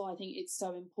that's why I think it's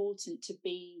so important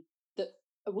that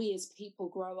we as people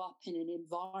grow up in an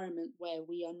environment where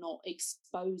we are not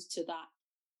exposed to that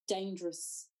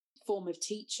dangerous form of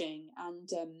teaching. And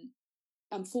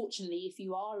unfortunately, if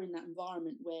you are in that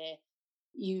environment where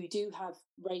you do have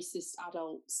racist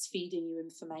adults feeding you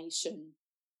information,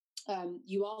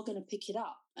 you are going to pick it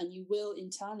up and you will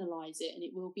internalize it, and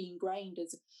it will be ingrained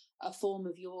as a form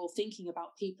of your thinking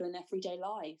about people in everyday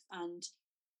life. And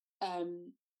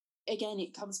again,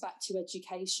 it comes back to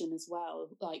education as well.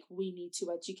 We need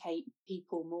to educate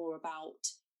people more about,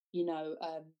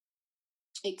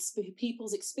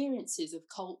 people's experiences of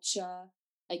culture,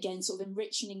 again, sort of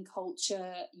enriching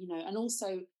culture, and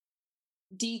also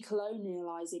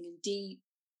decolonializing and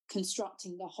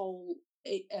deconstructing the whole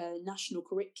national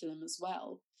curriculum as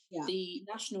well. Yeah. The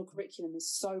national curriculum is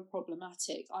so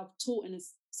problematic. I've taught in a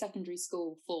secondary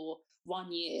school for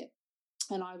 1 year,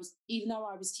 and even though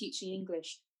I was teaching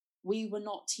English, we were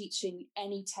not teaching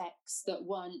any texts that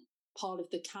weren't part of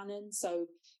the canon. So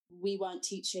we weren't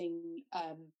teaching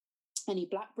any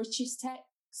Black British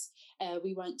texts.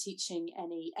 We weren't teaching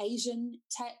any Asian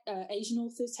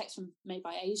authors, texts made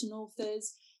by Asian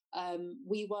authors.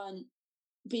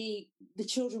 The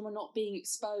children were not being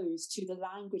exposed to the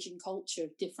language and culture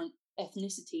of different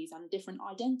ethnicities and different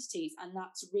identities. And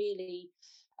that's really,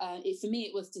 for me,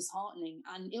 it was disheartening.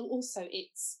 And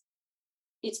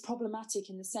it's problematic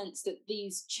in the sense that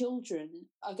these children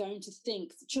are going to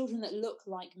think, children that look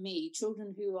like me,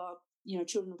 children who are,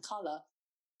 children of colour,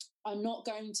 are not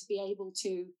going to be able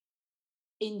to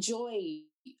enjoy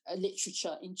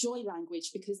literature, enjoy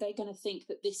language, because they're going to think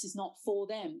that this is not for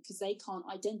them because they can't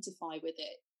identify with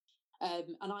it.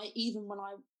 And even when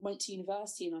I went to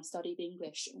university and I studied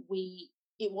English,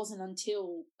 it wasn't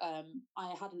until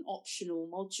I had an optional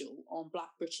module on Black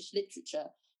British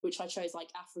literature, which I chose like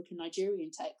African Nigerian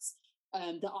texts,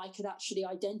 that I could actually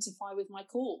identify with my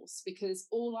course, because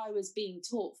all I was being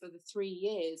taught for the 3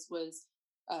 years was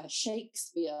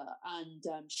Shakespeare and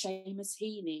Seamus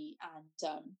Heaney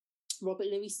and Robert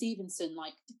Louis Stevenson,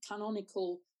 like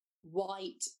canonical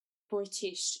white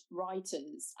British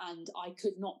writers, and I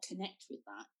could not connect with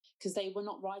that because they were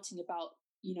not writing about,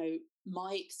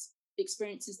 my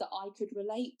experiences that I could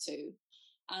relate to.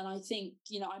 And I think,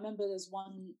 I remember there's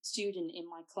one student in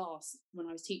my class when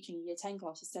I was teaching a year 10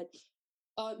 class who said,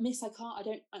 Miss, I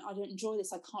don't enjoy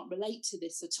this. I can't relate to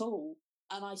this at all.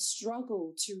 And I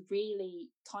struggled to really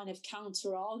kind of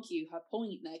counter argue her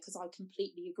point there because I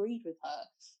completely agreed with her.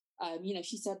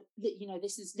 She said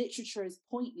that, literature is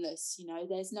pointless.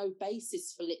 There's no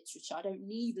basis for literature. I don't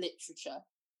need literature.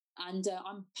 And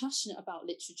I'm passionate about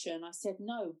literature. And I said,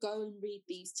 no, go and read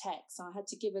these texts. I had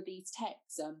to give her these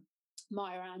texts,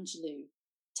 Maya Angelou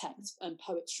text and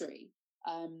poetry.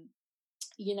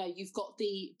 You've got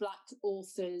the Black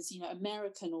authors,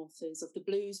 American authors of the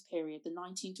blues period, the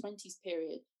 1920s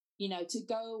period, to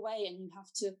go away, and you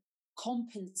have to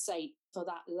compensate for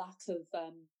that lack of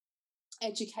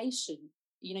education.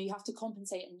 You have to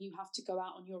compensate, and you have to go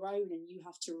out on your own, and you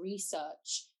have to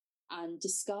research and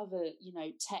discover,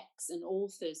 texts and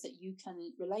authors that you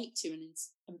can relate to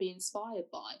and be inspired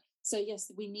by. So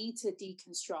yes, we need to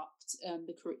deconstruct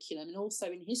the curriculum. And also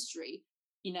in history,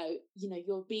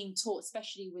 you're being taught,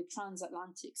 especially with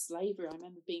transatlantic slavery. I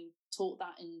remember being taught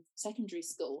that in secondary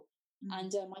school.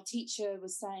 And my teacher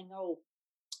was saying,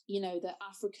 the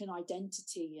African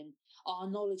identity and our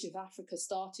knowledge of Africa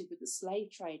started with the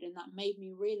slave trade. And that made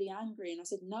me really angry. And I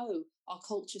said, no, our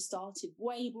culture started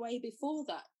way, way before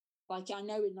that. Like I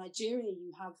know in Nigeria,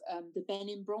 you have the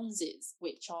Benin bronzes,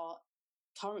 which are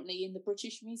currently in the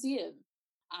British Museum.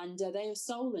 And they're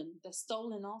stolen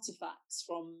artifacts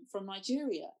from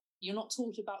Nigeria. You're not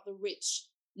taught about the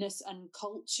richness and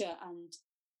culture and,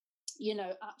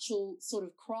 actual sort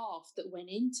of craft that went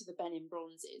into the Benin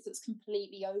bronzes. That's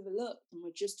completely overlooked. And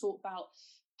we're just taught about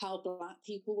how Black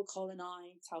people were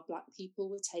colonized, how Black people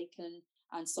were taken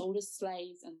and sold as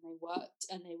slaves, and they worked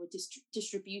and they were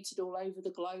distributed all over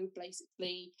the globe,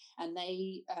 basically. And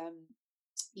they,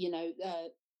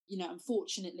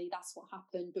 unfortunately, that's what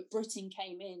happened. But Britain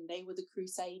came in; they were the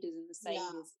Crusaders and the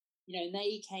Saviors, and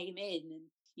they came in,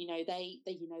 and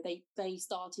they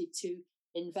started to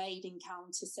invade and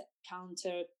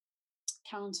counter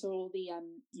all the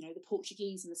the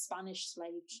Portuguese and the Spanish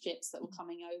slave ships that were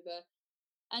coming over.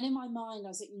 And in my mind, I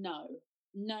was like, no,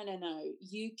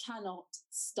 you cannot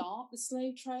start the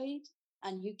slave trade,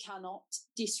 and you cannot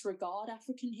disregard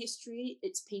African history,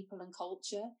 its people and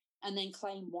culture, and then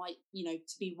claim white,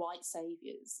 to be white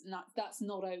saviors. And that's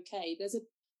not okay. There's a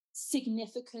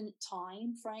significant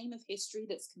time frame of history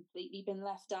that's completely been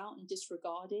left out and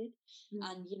disregarded.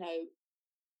 And,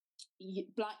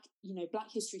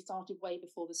 Black history started way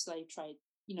before the slave trade.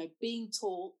 Being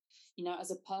taught,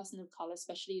 as a person of color,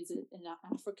 especially as an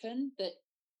African, that,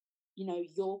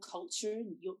 your culture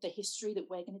and the history that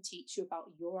we're going to teach you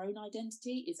about your own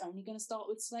identity is only going to start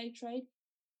with slave trade.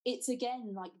 It's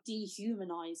again like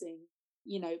dehumanizing,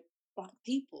 Black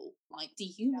people, like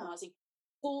dehumanizing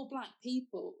for Black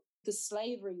people. The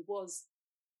slavery was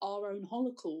our own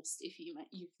Holocaust, if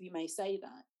you may say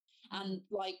that. And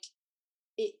like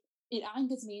it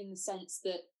angers me in the sense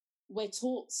that we're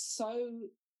taught so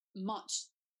much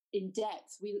in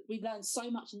depth. We learned so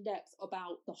much in depth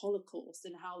about the Holocaust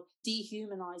and how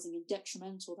dehumanizing and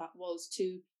detrimental that was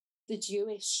to the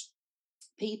Jewish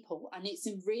people. And it's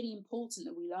really important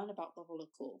that we learn about the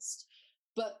Holocaust.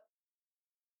 But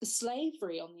the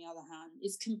slavery, on the other hand,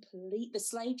 is complete. The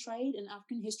slave trade and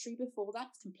African history before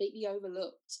that's completely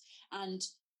overlooked. And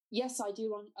yes, I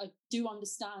do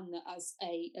understand that as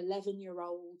a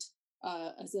 11-year-old,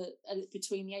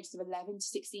 between the ages of 11 to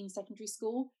 16 secondary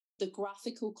school, the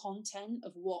graphical content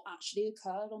of what actually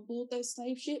occurred on board those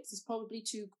slave ships is probably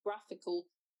too graphical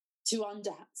to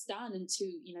understand and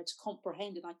to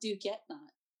comprehend. And I do get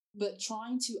that. But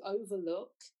trying to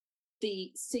overlook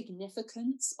the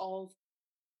significance of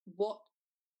what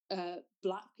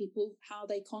Black people, how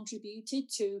they contributed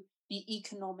to the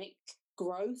economic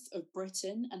growth of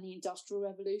Britain and the Industrial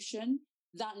Revolution,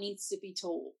 that needs to be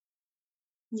taught.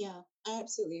 Yeah, I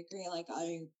absolutely agree. Like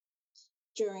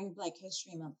during Black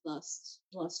History Month last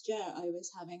year, I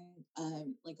was having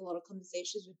like a lot of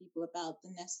conversations with people about the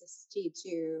necessity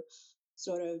to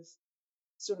sort of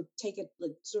take it,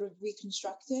 like sort of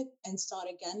reconstruct it and start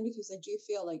again, because I do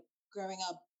feel like growing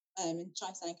up, and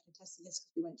Chai-san can attest to this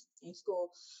because we went to the same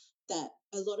school, that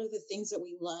a lot of the things that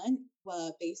we learned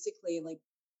were basically like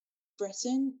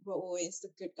Britain were always the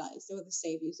good guys. They were the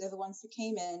saviors. They're the ones that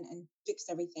came in and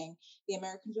fixed everything. The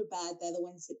Americans were bad. They're the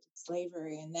ones that did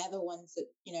slavery, and they're the ones that,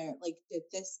 like did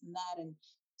this and that. And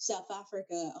South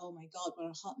Africa, oh my God,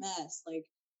 what a hot mess. Like,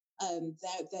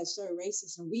 they're so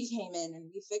racist, and we came in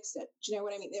and we fixed it. Do you know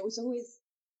what I mean? There was always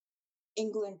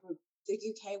England, the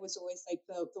UK was always like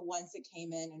the ones that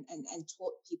came in and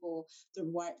taught people the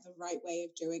right way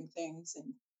of doing things,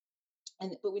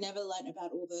 but we never learned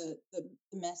about all the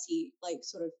messy, like,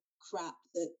 sort of crap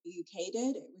that the UK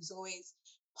did. It was always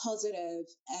positive.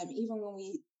 Even when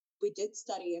we did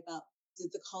study about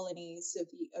the colonies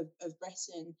of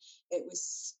Britain, it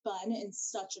was spun in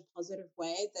such a positive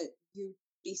way that you'd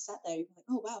be sat there, you'd be like,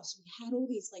 oh wow, so we had all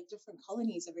these like different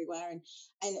colonies everywhere, and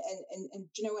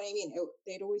do you know what I mean?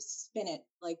 They'd always spin it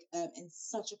like in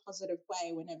such a positive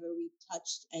way whenever we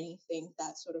touched anything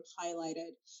that sort of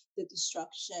highlighted the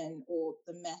destruction or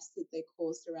the mess that they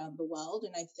caused around the world.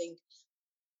 And I think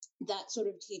that sort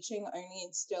of teaching only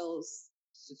instills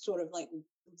sort of like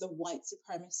the white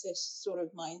supremacist sort of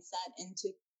mindset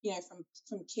into,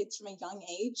 from kids from a young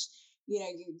age.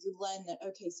 You learn that,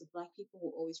 okay, so Black people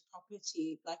were always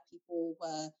property, Black people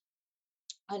were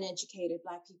uneducated,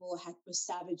 Black people were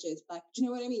savages, do you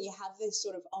know what I mean? You have this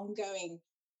sort of ongoing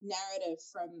narrative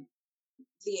from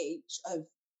the age of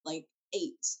like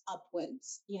 8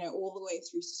 upwards, all the way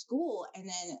through school. And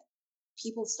then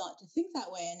people start to think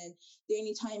that way. And then the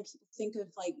only time people think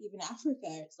of like even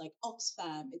Africa, it's like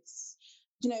Oxfam. It's,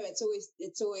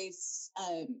 it's always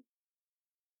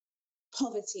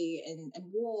poverty and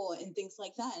war and things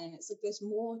like that. And it's like there's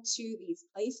more to these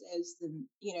places than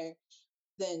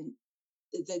than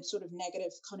the sort of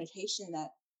negative connotation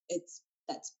that it's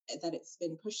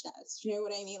been pushed as. Do you know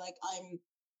what I mean? Like I'm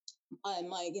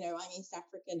like, I'm East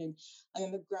African, and I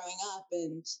remember growing up,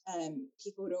 and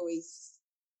people would always,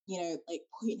 like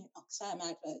point at Oxfam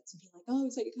adverts and be like, oh,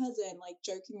 it's like your cousin, like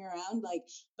joking around, like,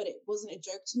 but it wasn't a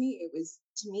joke to me. It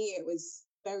was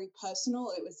very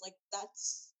personal. It was like,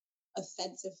 that's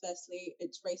offensive. Firstly,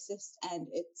 it's racist, and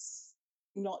it's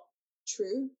not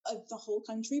true of the whole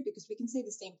country, because we can say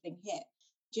the same thing here.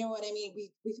 Do you know what I mean?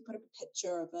 We could put up a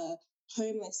picture of a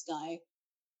homeless guy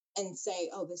and say,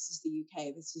 oh, this is the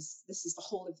UK. This is the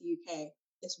whole of the UK.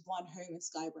 This one homeless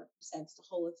guy represents the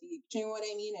whole of the UK. Do you know what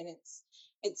I mean? And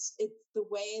it's the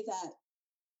way that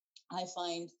I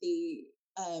find the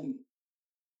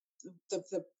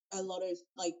a lot of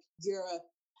like Europe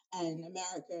and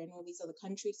America and all these other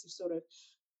countries have sort of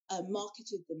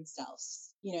marketed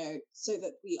themselves, so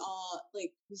that we are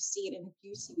like, we see it in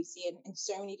beauty, we see it in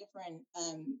so many different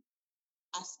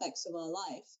aspects of our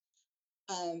life.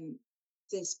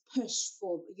 This push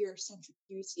for Eurocentric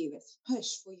beauty, this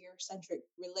push for Eurocentric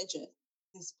religion,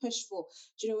 this push for,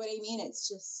 do you know what I mean? It's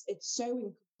so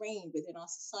ingrained within our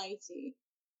society,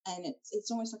 and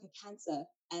it's almost like a cancer.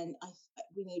 And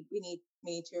we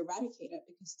need to eradicate it,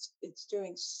 because it's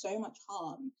doing so much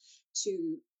harm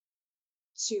to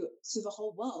the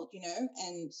whole world,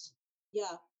 And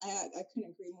yeah, I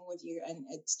couldn't agree more with you. And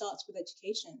it starts with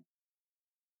education,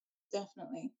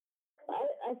 definitely.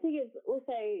 I think it's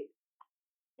also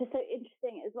just so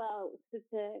interesting as well, to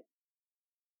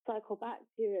cycle back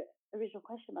to your original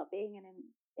question about being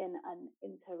in an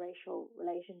interracial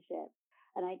relationship,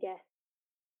 and I guess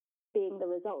being the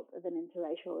result of an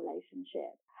interracial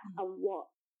relationship, and what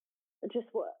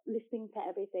listening to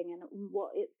everything and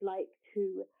what it's like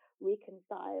to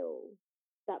reconcile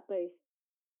that both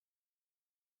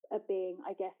of being,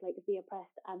 I guess, like the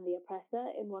oppressed and the oppressor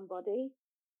in one body,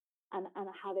 and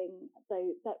having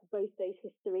both those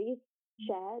histories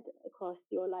shared across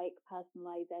your like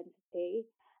personal identity,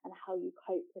 and how you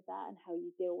cope with that, and how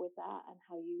you deal with that, and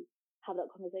how you have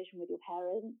that conversation with your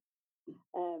parents.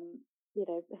 You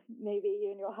know, maybe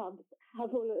you and your hub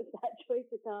have all of that joy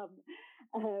to come.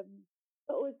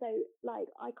 But also, like,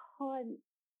 I can't,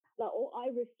 like, or I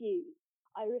refuse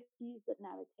the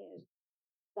narrative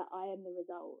that I am the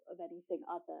result of anything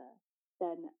other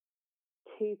than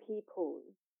two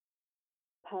people's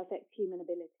perfect human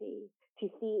ability to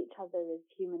see each other as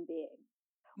human beings,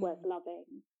 worth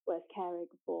loving, worth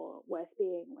caring for, worth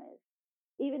being with.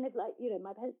 Even if, like, you know,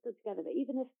 my parents stood together, but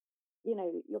even if, you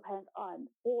know, your parents aren't,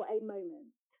 for a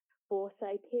moment, for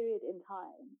say period in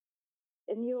time,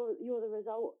 and you're the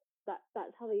result,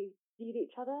 that's how they viewed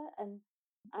each other. And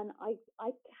I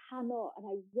cannot, and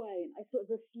I won't, I sort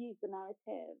of refuse the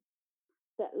narrative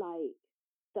that like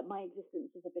that my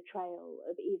existence is a betrayal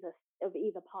of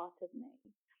either part of me,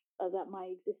 or that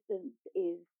my existence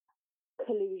is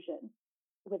collusion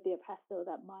with the oppressor,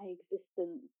 that my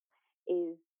existence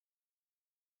is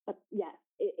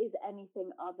it is anything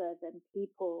other than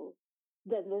people,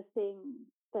 than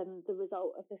the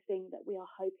result of the thing that we are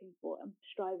hoping for and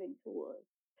striving towards,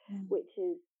 which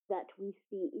is that we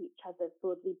see each other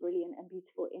for the brilliant and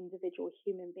beautiful individual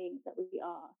human beings that we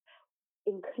are,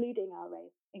 including our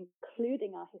race,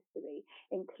 including our history,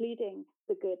 including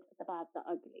the good, the bad, the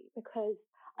ugly. Because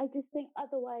I just think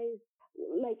otherwise,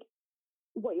 like,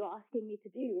 what you're asking me to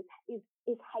do is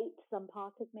hate some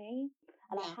part of me.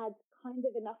 And I had kind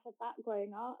of enough of that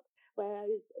growing up, where I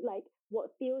was like,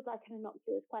 what feels like an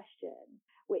innocuous question,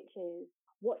 which is,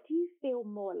 what do you feel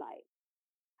more like?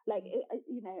 Like,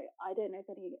 you know, I don't know if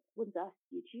anyone's asked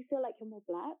you, do you feel like you're more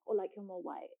black or like you're more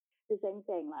white? The same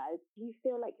thing, like, do you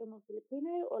feel like you're more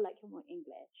Filipino or like you're more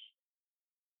English?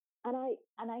 And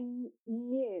I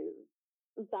knew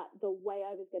that the way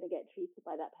I was going to get treated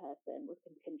by that person was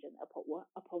contingent upon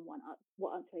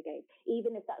what answer I gave,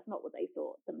 even if that's not what they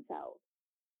thought themselves.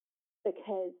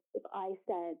 Because if I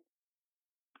said,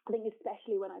 I think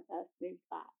especially when I first moved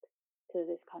back to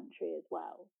this country as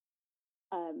well,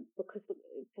 because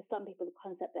for some people, the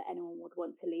concept that anyone would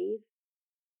want to leave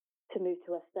to move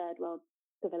to a third world,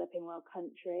 developing world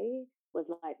country was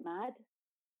like mad.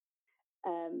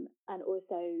 And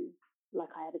also, like,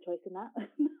 I had a choice in that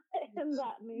in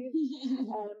that move.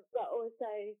 But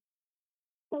also,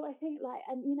 so I think, like,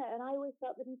 and you know, and I always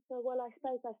felt the need to go, well, I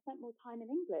suppose I spent more time in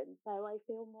England, so I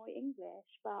feel more English,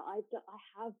 but I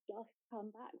have just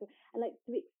come back, and like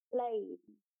to explain,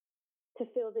 to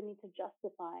feel the need to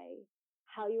justify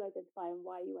how you identify and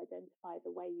why you identify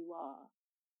the way you are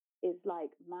is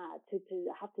like mad. To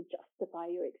have to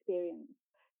justify your experience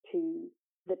to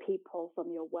the people from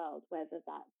your world, whether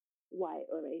that's white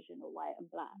or Asian or white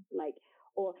and black, like,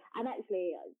 or, and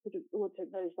actually sort of want to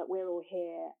acknowledge that we're all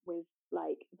here with,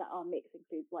 like, that our mix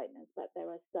includes whiteness, but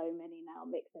there are so many now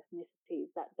mixed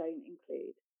ethnicities that don't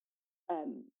include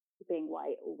being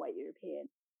white or white European.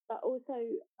 But also,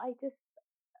 I'm just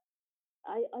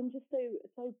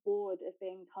so bored of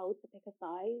being told to pick a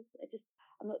size.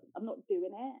 I'm not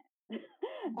doing it.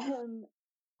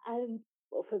 And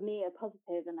well, for me, a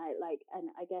positive, and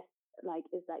I guess, like,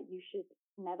 is that you should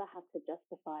never have to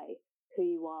justify who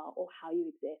you are or how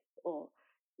you exist, or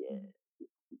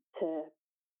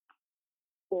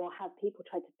or have people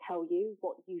try to tell you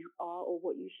what you are or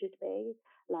what you should be.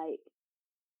 Like,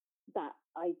 that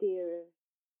idea of,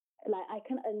 like, I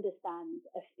can understand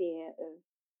a fear of,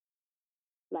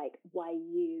 like, why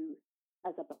you,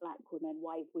 as a Black woman,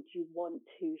 why would you want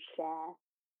to share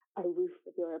a roof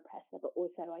with your oppressor? But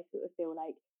also, I sort of feel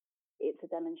like it's a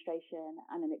demonstration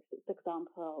and an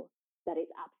example that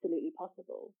it's absolutely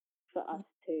possible for us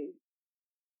to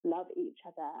love each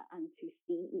other and to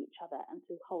see each other and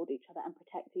to hold each other and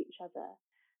protect each other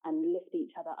and lift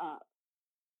each other up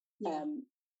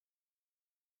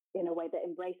in a way that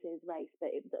embraces race, but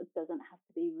it doesn't have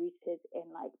to be rooted in,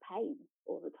 like, pain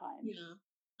all the time. Yeah,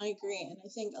 I agree. And I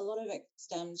think a lot of it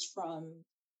stems from,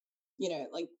 you know,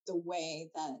 like, the way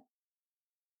that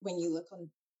when you look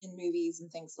in movies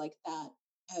and things like that,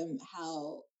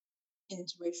 how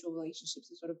interracial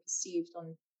relationships are sort of perceived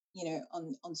on, you know,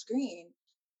 on screen.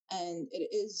 And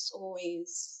it is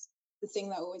always the thing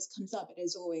that always comes up. It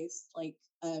is always like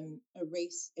a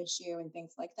race issue and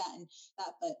things like that,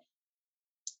 but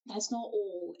that's not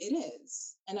all it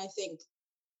is. And I think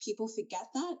people forget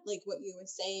that, like what you were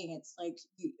saying, it's like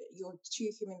you're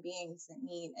two human beings that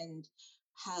meet and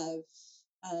have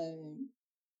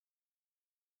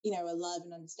you know, a love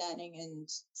and understanding and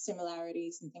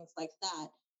similarities and things like that.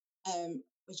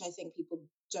 which I think people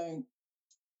don't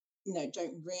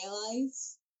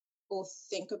realize or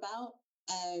think about.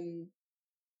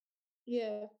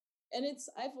 Yeah. And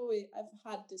I've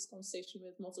had this conversation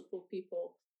with multiple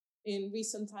people in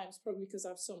recent times, probably because I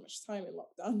have so much time in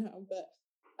lockdown now. But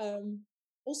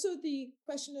also the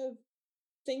question of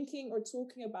thinking or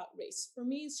talking about race, for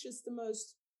me, it's just the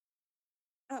most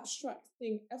abstract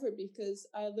thing ever, because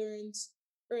I learned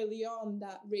early on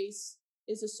that race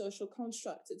is a social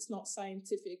construct. It's not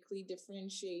scientifically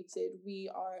differentiated. We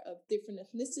are of different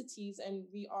ethnicities and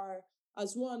we are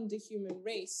as one, the human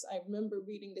race. I remember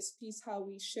reading this piece how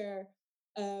we share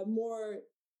more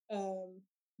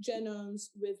genomes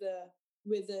with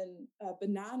a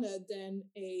banana than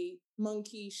a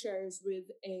monkey shares with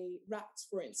a rat,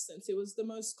 for instance. It was the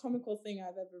most comical thing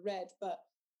I've ever read. But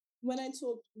when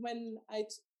I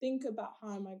think about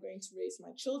how am I going to raise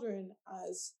my children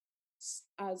as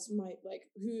my, like,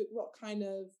 what kind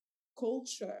of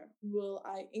culture will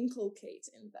I inculcate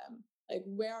in them? Like,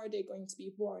 where are they going to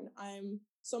be born? I'm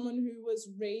someone who was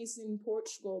raised in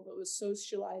Portugal, but was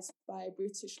socialized by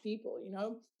British people, you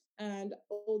know? And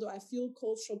although I feel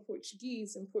cultural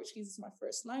Portuguese, and Portuguese is my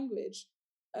first language,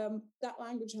 that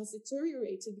language has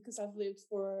deteriorated because I've lived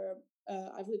for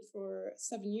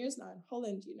 7 years now in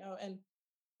Holland, you know, and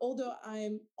although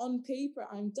I'm on paper,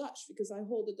 I'm Dutch because I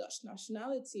hold a Dutch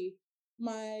nationality,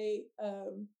 my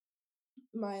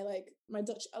my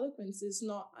Dutch eloquence is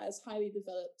not as highly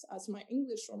developed as my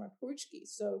English or my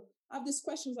Portuguese. So I have this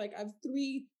question, like, I have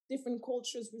 3 different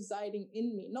cultures residing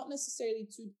in me, not necessarily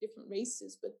 2 different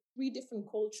races, but 3 different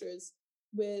cultures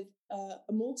with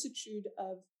a multitude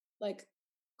of like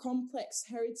complex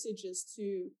heritages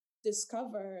to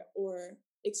discover or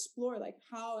explore. Like,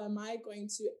 how am I going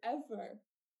to ever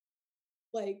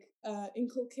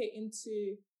inculcate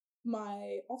into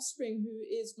my offspring, who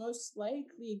is most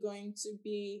likely going to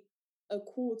be a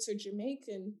quarter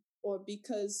Jamaican, or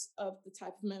because of the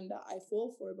type of man that I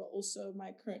fall for, but also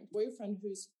my current boyfriend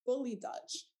who's fully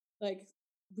Dutch. Like,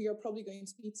 we are probably going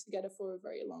to be together for a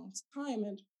very long time.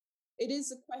 And it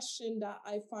is a question that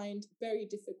I find very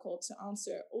difficult to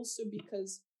answer, also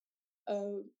because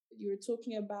you were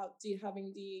talking about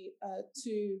having the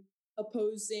 2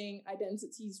 opposing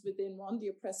identities within one, the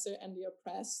oppressor and the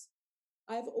oppressed.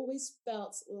 I've always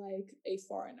felt like a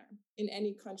foreigner in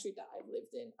any country that I've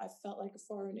lived in. I felt like a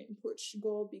foreigner in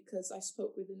Portugal because I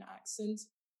spoke with an accent.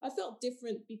 I felt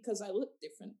different because I looked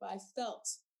different, but I felt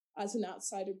as an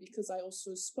outsider because I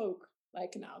also spoke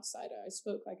like an outsider. I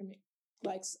spoke like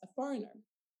a foreigner,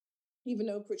 even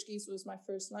though Portuguese was my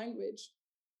first language.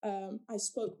 I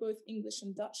spoke both English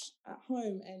and Dutch at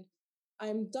home, and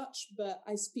I'm Dutch, but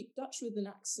I speak Dutch with an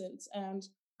accent, and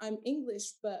I'm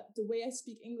English, but the way I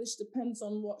speak English depends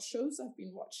on what shows I've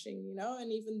been watching, you know?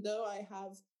 And even though I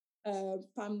have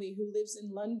family who lives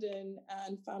in London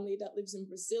and family that lives in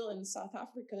Brazil and South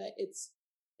Africa, it's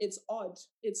odd.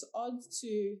 It's odd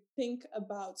to think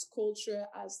about culture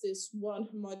as this one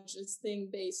homogeneous thing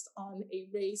based on a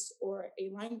race or a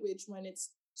language when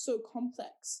it's so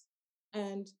complex.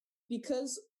 And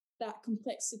because that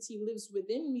complexity lives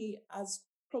within me, as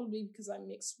probably because I'm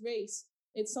mixed race,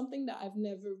 it's something that I've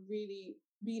never really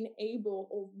been able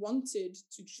or wanted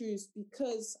to choose,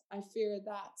 because I fear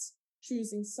that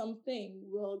choosing something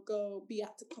will be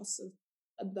at the cost of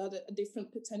a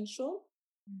different potential,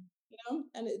 you know?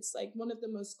 And it's like one of the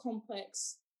most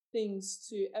complex things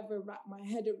to ever wrap my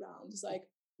head around. It's like,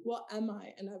 what am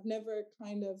I? And I've never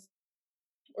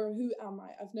or who am I?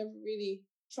 I've never really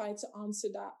tried to answer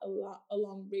that a lot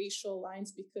along racial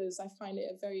lines, because I find it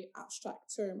a very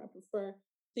abstract term. I prefer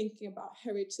thinking about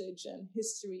heritage and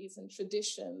histories and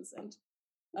traditions and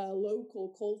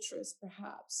local cultures,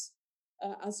 perhaps,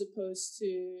 as opposed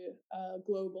to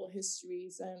global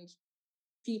histories and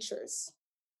features.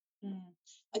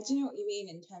 I do know what you mean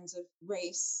in terms of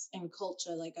race and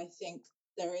culture. Like, I think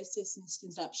there is this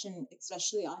misconception,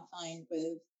 especially I find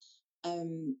with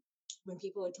when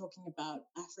people are talking about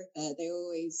Africa, they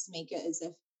always make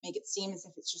it seem as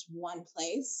if it's just one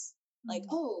place. Like,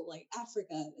 oh, like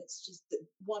Africa, it's just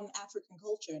one African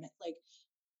culture. And it's like,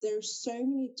 there's so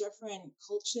many different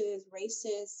cultures,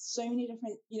 races, so many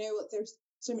different, there's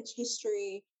so much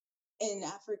history in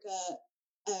Africa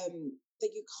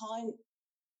that you can't,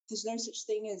 there's no such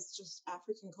thing as just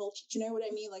African culture. Do you know what I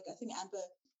mean? Like, I think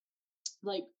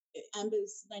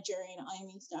Amber's Nigerian, I'm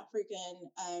East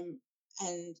African,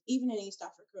 and even in East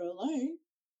Africa alone,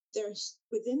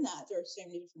 within that, there are so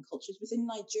many different cultures. Within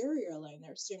Nigeria alone,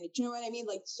 there are so many, do you know what I mean?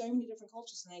 Like, so many different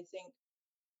cultures. And I think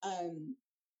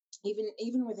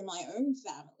even within my own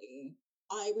family,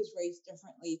 I was raised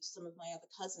differently to some of my other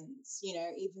cousins,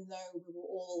 even though we were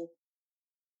all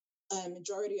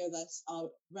majority of us are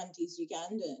Rwandese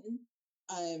Ugandan,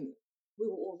 we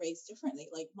were all raised differently.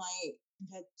 Like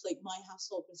my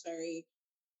household was very,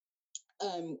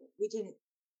 we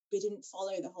didn't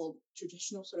follow the whole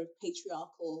traditional sort of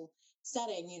patriarchal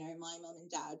setting. You know, my mum and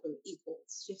dad were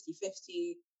equals,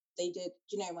 50-50. They did,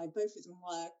 both of them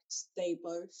worked. They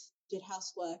both did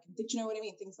housework, and you know what I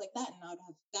mean, things like that. And I would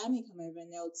have family come over, and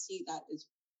they would see that as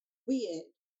weird.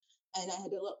 And I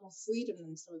had a lot more freedom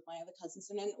than some of my other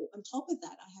cousins. And then on top of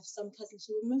that, I have some cousins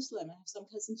who are Muslim. I have some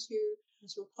cousins who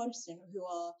are Protestant, who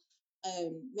are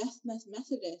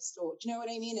Methodist, or do you know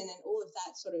what I mean? And then all of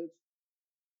that sort of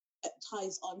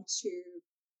ties onto,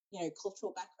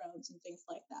 cultural backgrounds and things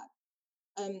like that.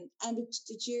 And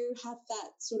did you have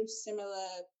that sort of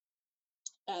similar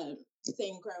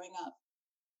thing growing up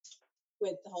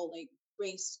with the whole like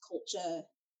race, culture?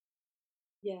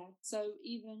 Yeah. So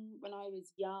even when I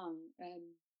was young,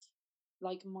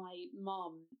 like my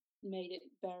mum made it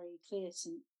very clear to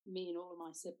me and all of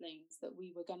my siblings that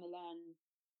we were going to learn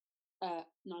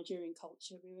Nigerian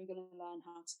culture. We were going to learn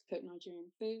how to cook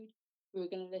Nigerian food. We were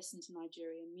going to listen to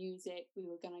Nigerian music. We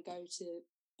were going to go to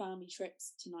family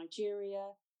trips to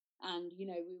Nigeria. And, we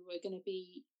were going to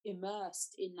be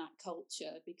immersed in that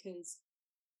culture, because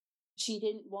she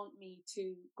didn't want me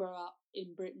to grow up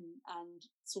in Britain and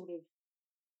sort of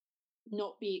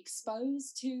not be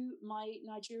exposed to my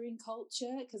Nigerian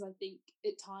culture, because I think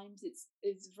at times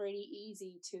it's really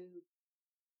easy to,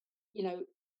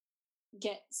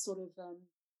 get sort of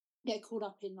get caught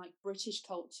up in like British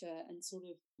culture and sort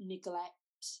of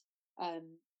neglect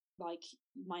like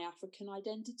my African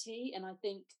identity. And I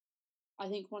think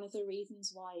one of the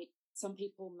reasons why some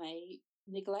people may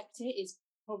neglect it is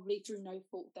probably through no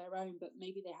fault of their own, but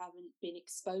maybe they haven't been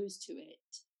exposed to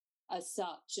it as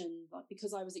such. And like,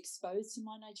 because I was exposed to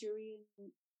my Nigerian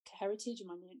heritage and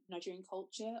my Nigerian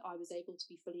culture, I was able to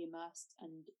be fully immersed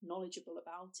and knowledgeable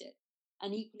about it.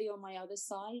 And equally on my other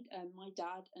side, my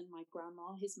dad and my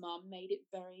grandma, his mum, made it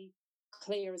very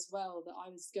clear as well that I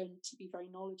was going to be very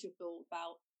knowledgeable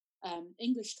about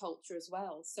English culture as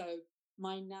well. So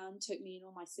my nan took me and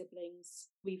all my siblings.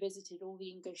 We visited all the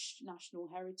English national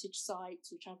heritage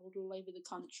sites. We travelled all over the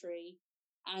country.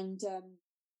 And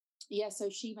so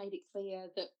she made it clear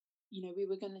that, we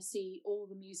were going to see all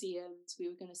the museums. We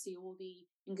were going to see all the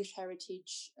English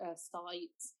heritage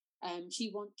sites.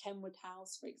 She wanted Kenwood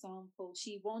House, for example.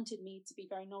 She wanted me to be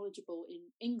very knowledgeable in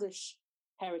English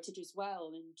heritage as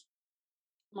well. And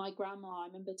my grandma, I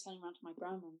remember turning around to my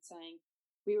grandma and saying,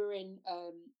 we were in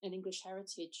an English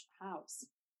heritage house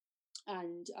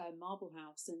and marble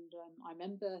house. And I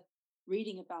remember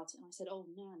reading about it, and I said, oh,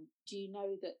 Nan, do you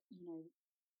know that,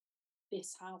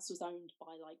 this house was owned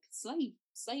by like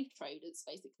slave traders,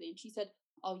 basically? And she said,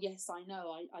 oh, yes, I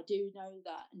know. I do know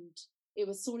that. And it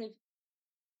was sort of,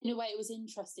 in a way, it was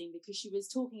interesting, because she was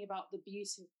talking about the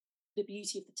beauty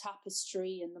of the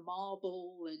tapestry and the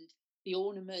marble and the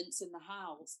ornaments in the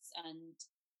house. And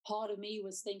part of me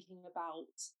was thinking about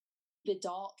the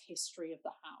dark history of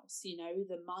the house,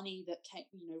 the money that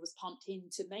was pumped in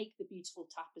to make the beautiful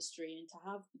tapestry and to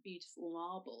have the beautiful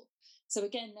marble. So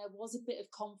again, there was a bit of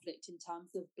conflict in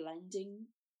terms of blending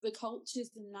the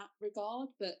cultures in that regard.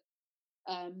 But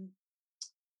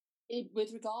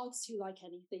with regards to like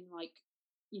anything like,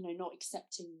 not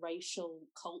accepting racial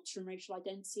culture and racial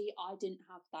identity, I didn't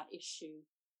have that issue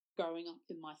growing up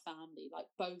in my family. Like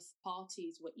both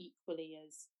parties were equally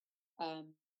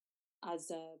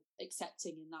as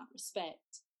accepting in that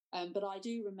respect. But I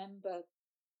do remember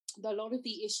a lot of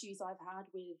the issues I've had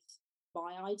with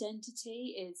my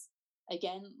identity is,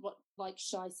 again, what like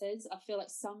Shai says, I feel like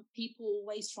some people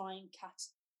always try and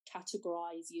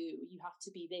categorize you. You have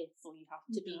to be this or you have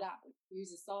to be that,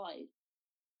 choose a side.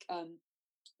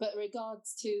 But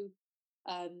regards to,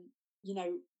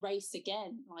 race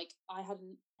again, like I had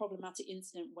a problematic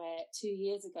incident where 2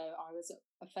 years ago I was at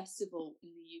a festival in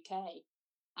the UK,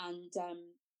 and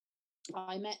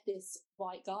I met this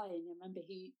white guy, and I remember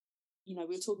he, we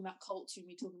were talking about culture and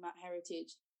we were talking about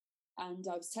heritage, and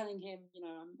I was telling him,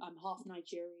 I'm half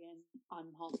Nigerian,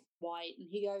 I'm half white, and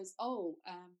he goes, oh,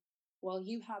 well,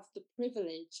 you have the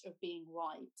privilege of being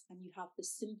white and you have the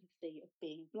sympathy of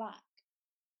being black.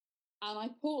 And I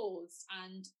paused,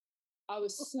 and I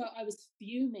was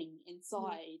fuming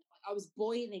inside. I was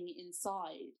boiling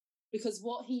inside, because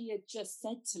what he had just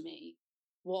said to me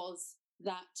was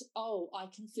that, oh, I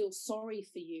can feel sorry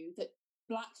for you, that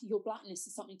your blackness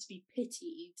is something to be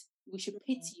pitied. We should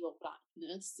pity your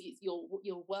blackness. It's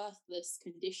your worthless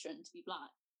condition to be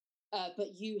black.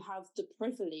 But you have the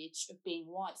privilege of being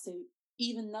white. So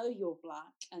even though you're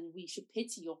black and we should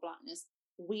pity your blackness,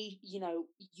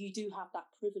 you do have that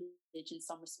privilege in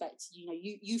some respects.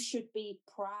 You should be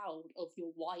proud of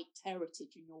your white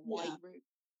heritage and your white root.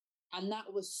 And that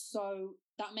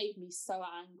made me so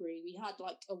angry. We had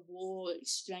like a war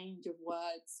exchange of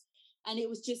words, and it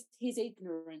was just his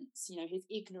ignorance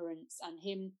and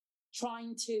him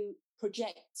trying to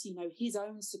project, his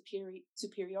own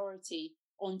superiority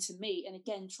onto me. And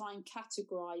again, try and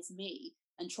categorize me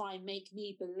and try and make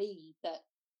me believe that,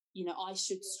 I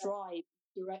should strive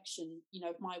direction,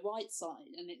 of my white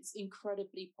side. And it's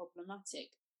incredibly problematic.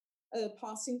 A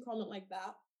passing comment like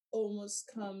that almost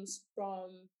comes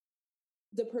from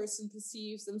the person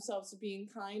perceives themselves as being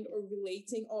kind or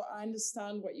relating, or I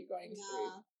understand what you're going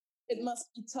through. It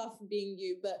must be tough being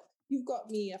you, but you've got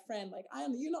me, a friend. Like,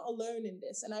 you're not alone in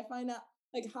this. And I find out,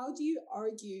 like, how do you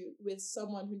argue with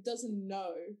someone who doesn't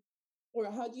know,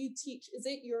 or how do you teach?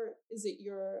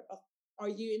 Are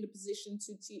you in the position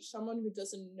to teach someone who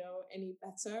doesn't know any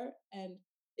better? And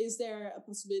is there a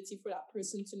possibility for that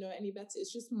person to know any better?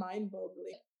 It's just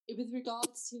mind-boggling. With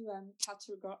regards to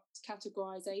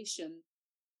categorization,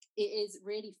 it is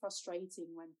really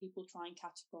frustrating when people try and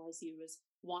categorize you as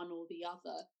one or the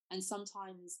other. And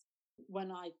sometimes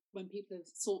when people have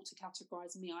sought to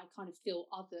categorize me, I kind of feel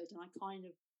othered, and I kind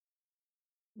of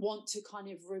want to kind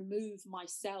of remove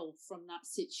myself from that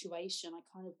situation. I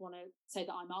kind of want to say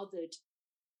that I'm othered,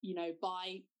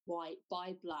 by white,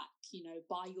 by black,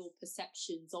 by your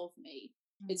perceptions of me.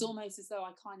 It's almost as though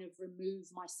I kind of remove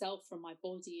myself from my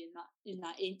body in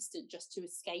that instant, just to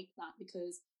escape that,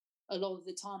 because a lot of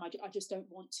the time I just don't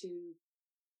want to,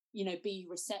 be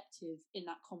receptive in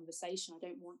that conversation. I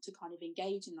don't want to kind of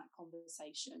engage in that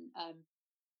conversation,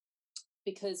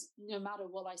 because no matter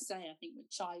what I say, I think,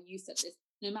 Chai, you said this,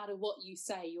 no matter what you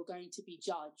say, you're going to be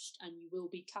judged and you will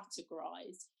be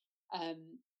categorized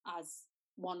as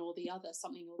one or the other,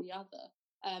 something or the other.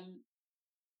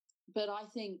 But I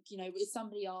think, if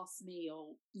somebody asks me,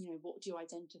 what do you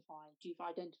identify? Do you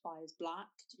identify as black?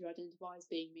 Do you identify as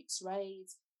being mixed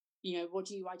race? What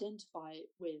do you identify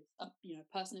with?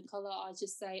 Person of color? I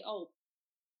just say,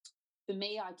 for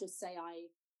me, I just say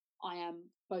I am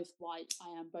both white,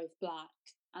 I am both black,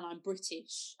 and I'm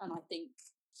British. And I think,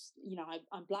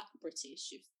 I'm black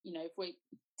British. If we're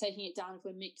taking it down, if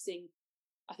we're mixing,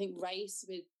 I think, race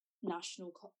with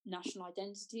national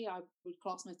identity, I would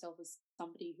class myself as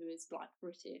somebody who is black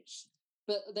British.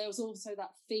 But there was also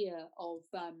that fear of,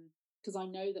 because I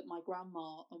know that my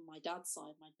grandma on my dad's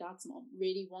side, my dad's mom,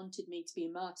 really wanted me to be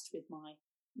immersed with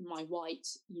my white,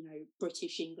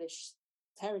 British English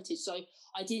heritage. So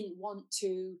I didn't want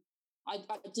to. I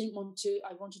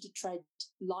wanted to tread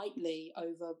lightly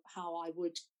over how I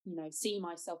would, see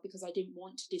myself, because I didn't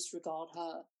want to disregard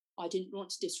her. I didn't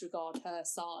want to disregard her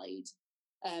side,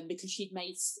 because she'd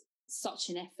made such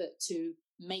an effort to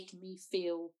make me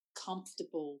feel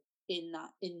comfortable in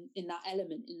that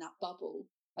element, in that bubble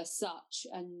as such.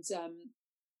 And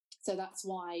so that's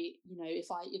why,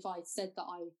 if I said that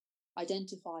I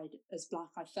identified as black,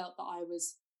 I felt that I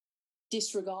was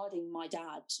disregarding my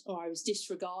dad, or I was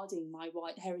disregarding my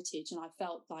white heritage, and I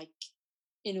felt like,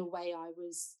 in a way, I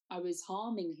was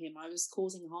harming him. I was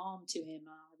causing harm to him.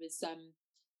 I was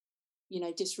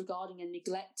disregarding and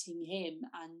neglecting him.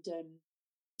 And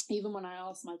even when I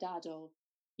asked my dad,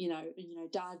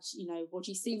 Dad, what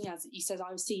do you see me as? He said,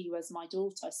 I see you as my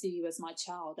daughter. I see you as my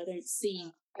child. I don't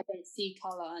see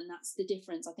color. And that's the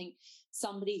difference. I think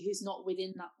somebody who's not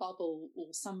within that bubble, or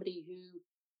somebody who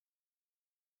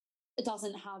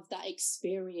doesn't have that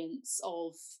experience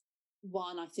of,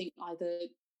 one, I think, either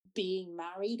being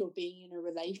married or being in a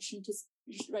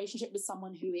relationship with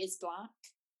someone who is black,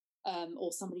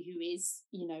 or somebody who is,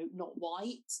 not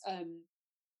white,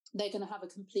 they're going to have a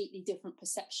completely different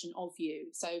perception of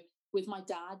you. So with my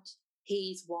dad,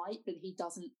 he's white, but he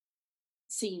doesn't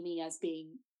see me as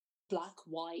being black,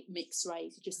 white, mixed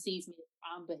race. He just sees me as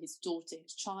Amber, his daughter,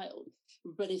 his child.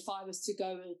 But if I was to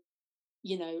go,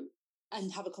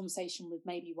 and have a conversation with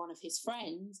maybe one of his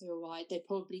friends who are white, they'd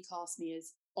probably cast me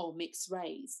as, mixed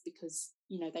race, because,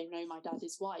 they know my dad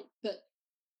is white. But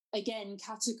again,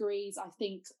 categories, I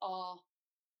think, are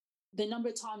the number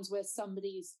of times where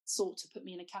somebody's sought to put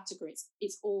me in a category,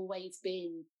 it's always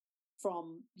been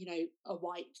from, a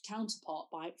white counterpart,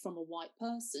 from a white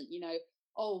person,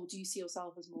 do you see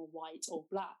yourself as more white or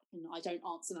black? And I don't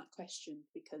answer that question,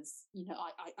 because,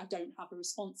 I don't have a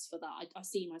response for that. I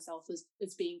see myself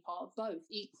as being part of both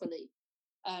equally.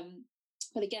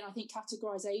 But again, I think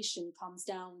categorization comes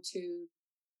down to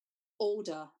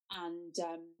order and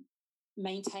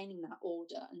maintaining that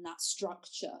order and that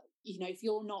structure. If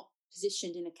you're not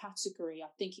positioned in a category, I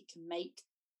think it can make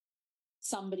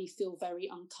somebody feel very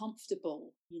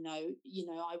uncomfortable.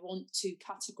 I want to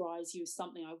categorize you as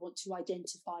something. I want to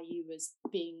identify you as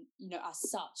being, as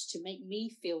such, to make me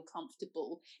feel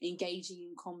comfortable engaging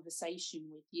in conversation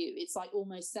with you. It's like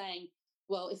almost saying,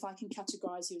 well, if I can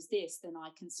categorize you as this, then I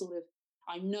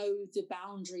know the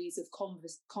boundaries of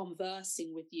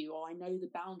conversing with you, or I know the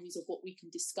boundaries of what we can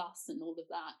discuss and all of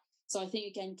that. So I think,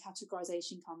 again,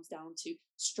 categorization comes down to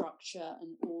structure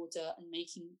and order and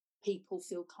making people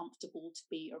feel comfortable to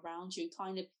be around you, and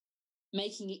kind of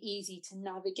making it easy to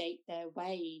navigate their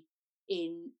way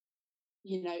in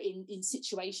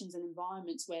situations and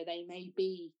environments where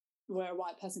where a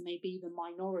white person may be the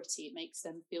minority. It makes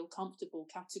them feel comfortable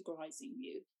categorizing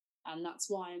you. And that's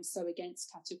why I'm so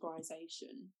against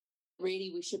categorization.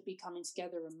 Really, we should be coming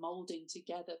together and molding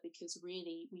together, because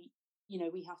really we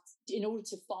have to, in order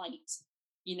to fight,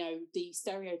 the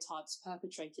stereotypes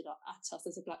perpetrated at us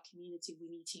as a Black community, we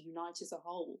need to unite as a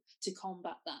whole to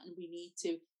combat that. And we need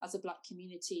to, as a Black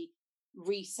community,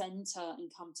 recenter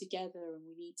and come together, and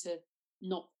we need to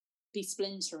not be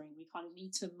splintering. We kind of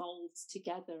need to mold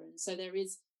together. And so there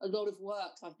is a lot of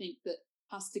work, I think, that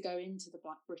has to go into the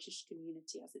Black British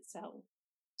community as itself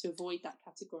to avoid that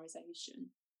categorization.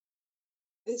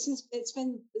 It's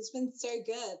been so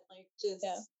good, like just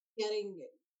getting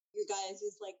you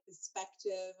guys' like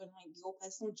perspective and like your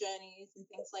personal journeys and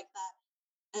things like that.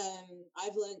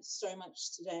 I've learned so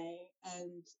much today,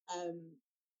 and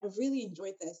I've really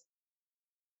enjoyed this.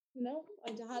 No,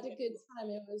 I had a good time.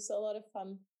 It was a lot of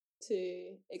fun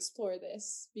to explore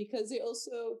this, because it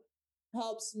also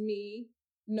helps me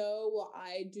know what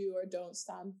I do or don't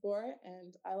stand for.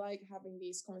 And I like having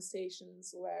these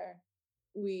conversations where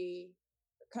we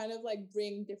kind of like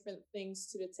bring different things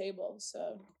to the table.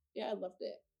 So yeah, I loved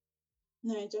it.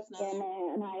 No, definitely. Yeah,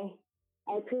 no, and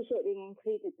I appreciate being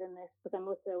included in this, because I'm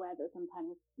also aware that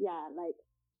sometimes,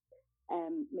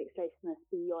 mixed raceness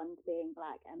beyond being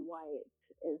Black and white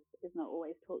is not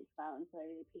always talked about. And so I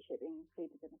really appreciate being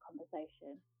included in the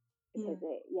conversation, because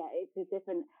it's a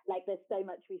different, like, there's so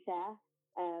much we share,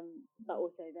 but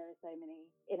also there are so many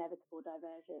inevitable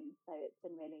diversions. So it's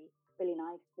been really, really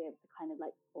nice to be able to kind of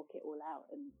like talk it all out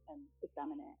and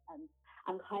examine it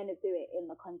and kind of do it in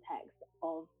the context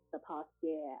of the past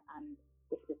year and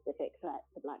the specific threats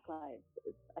to Black lives,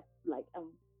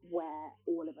 and where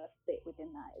all of us sit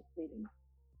within that is really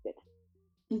good.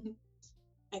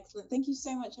 Excellent. Thank you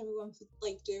so much, everyone, for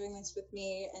like doing this with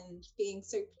me and being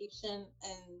so patient.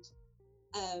 And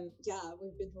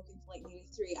we've been talking for like nearly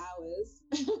 3 hours.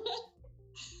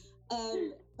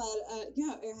 I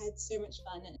had so much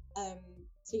fun.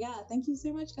 Thank you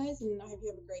so much, guys, and I hope you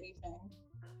have a great evening.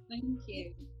 Thank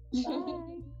you.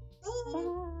 Bye. Bye.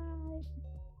 Bye.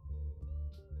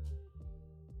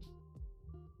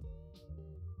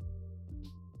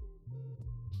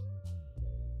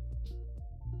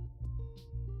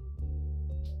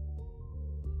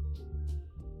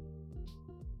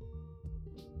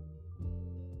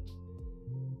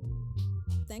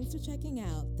 Thanks for checking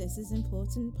out This Is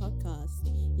Important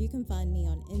podcast. You can find me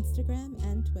on Instagram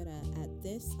and Twitter at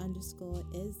this_is_IMPT.